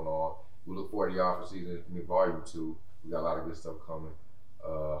got going on. We look forward to y'all for volume 2. We got a lot of good stuff coming.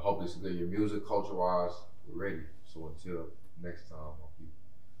 Hope this is good. Your music, culture-wise, we're ready. So until next time,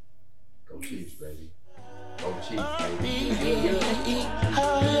 go Chiefs, baby. Go Chiefs, baby.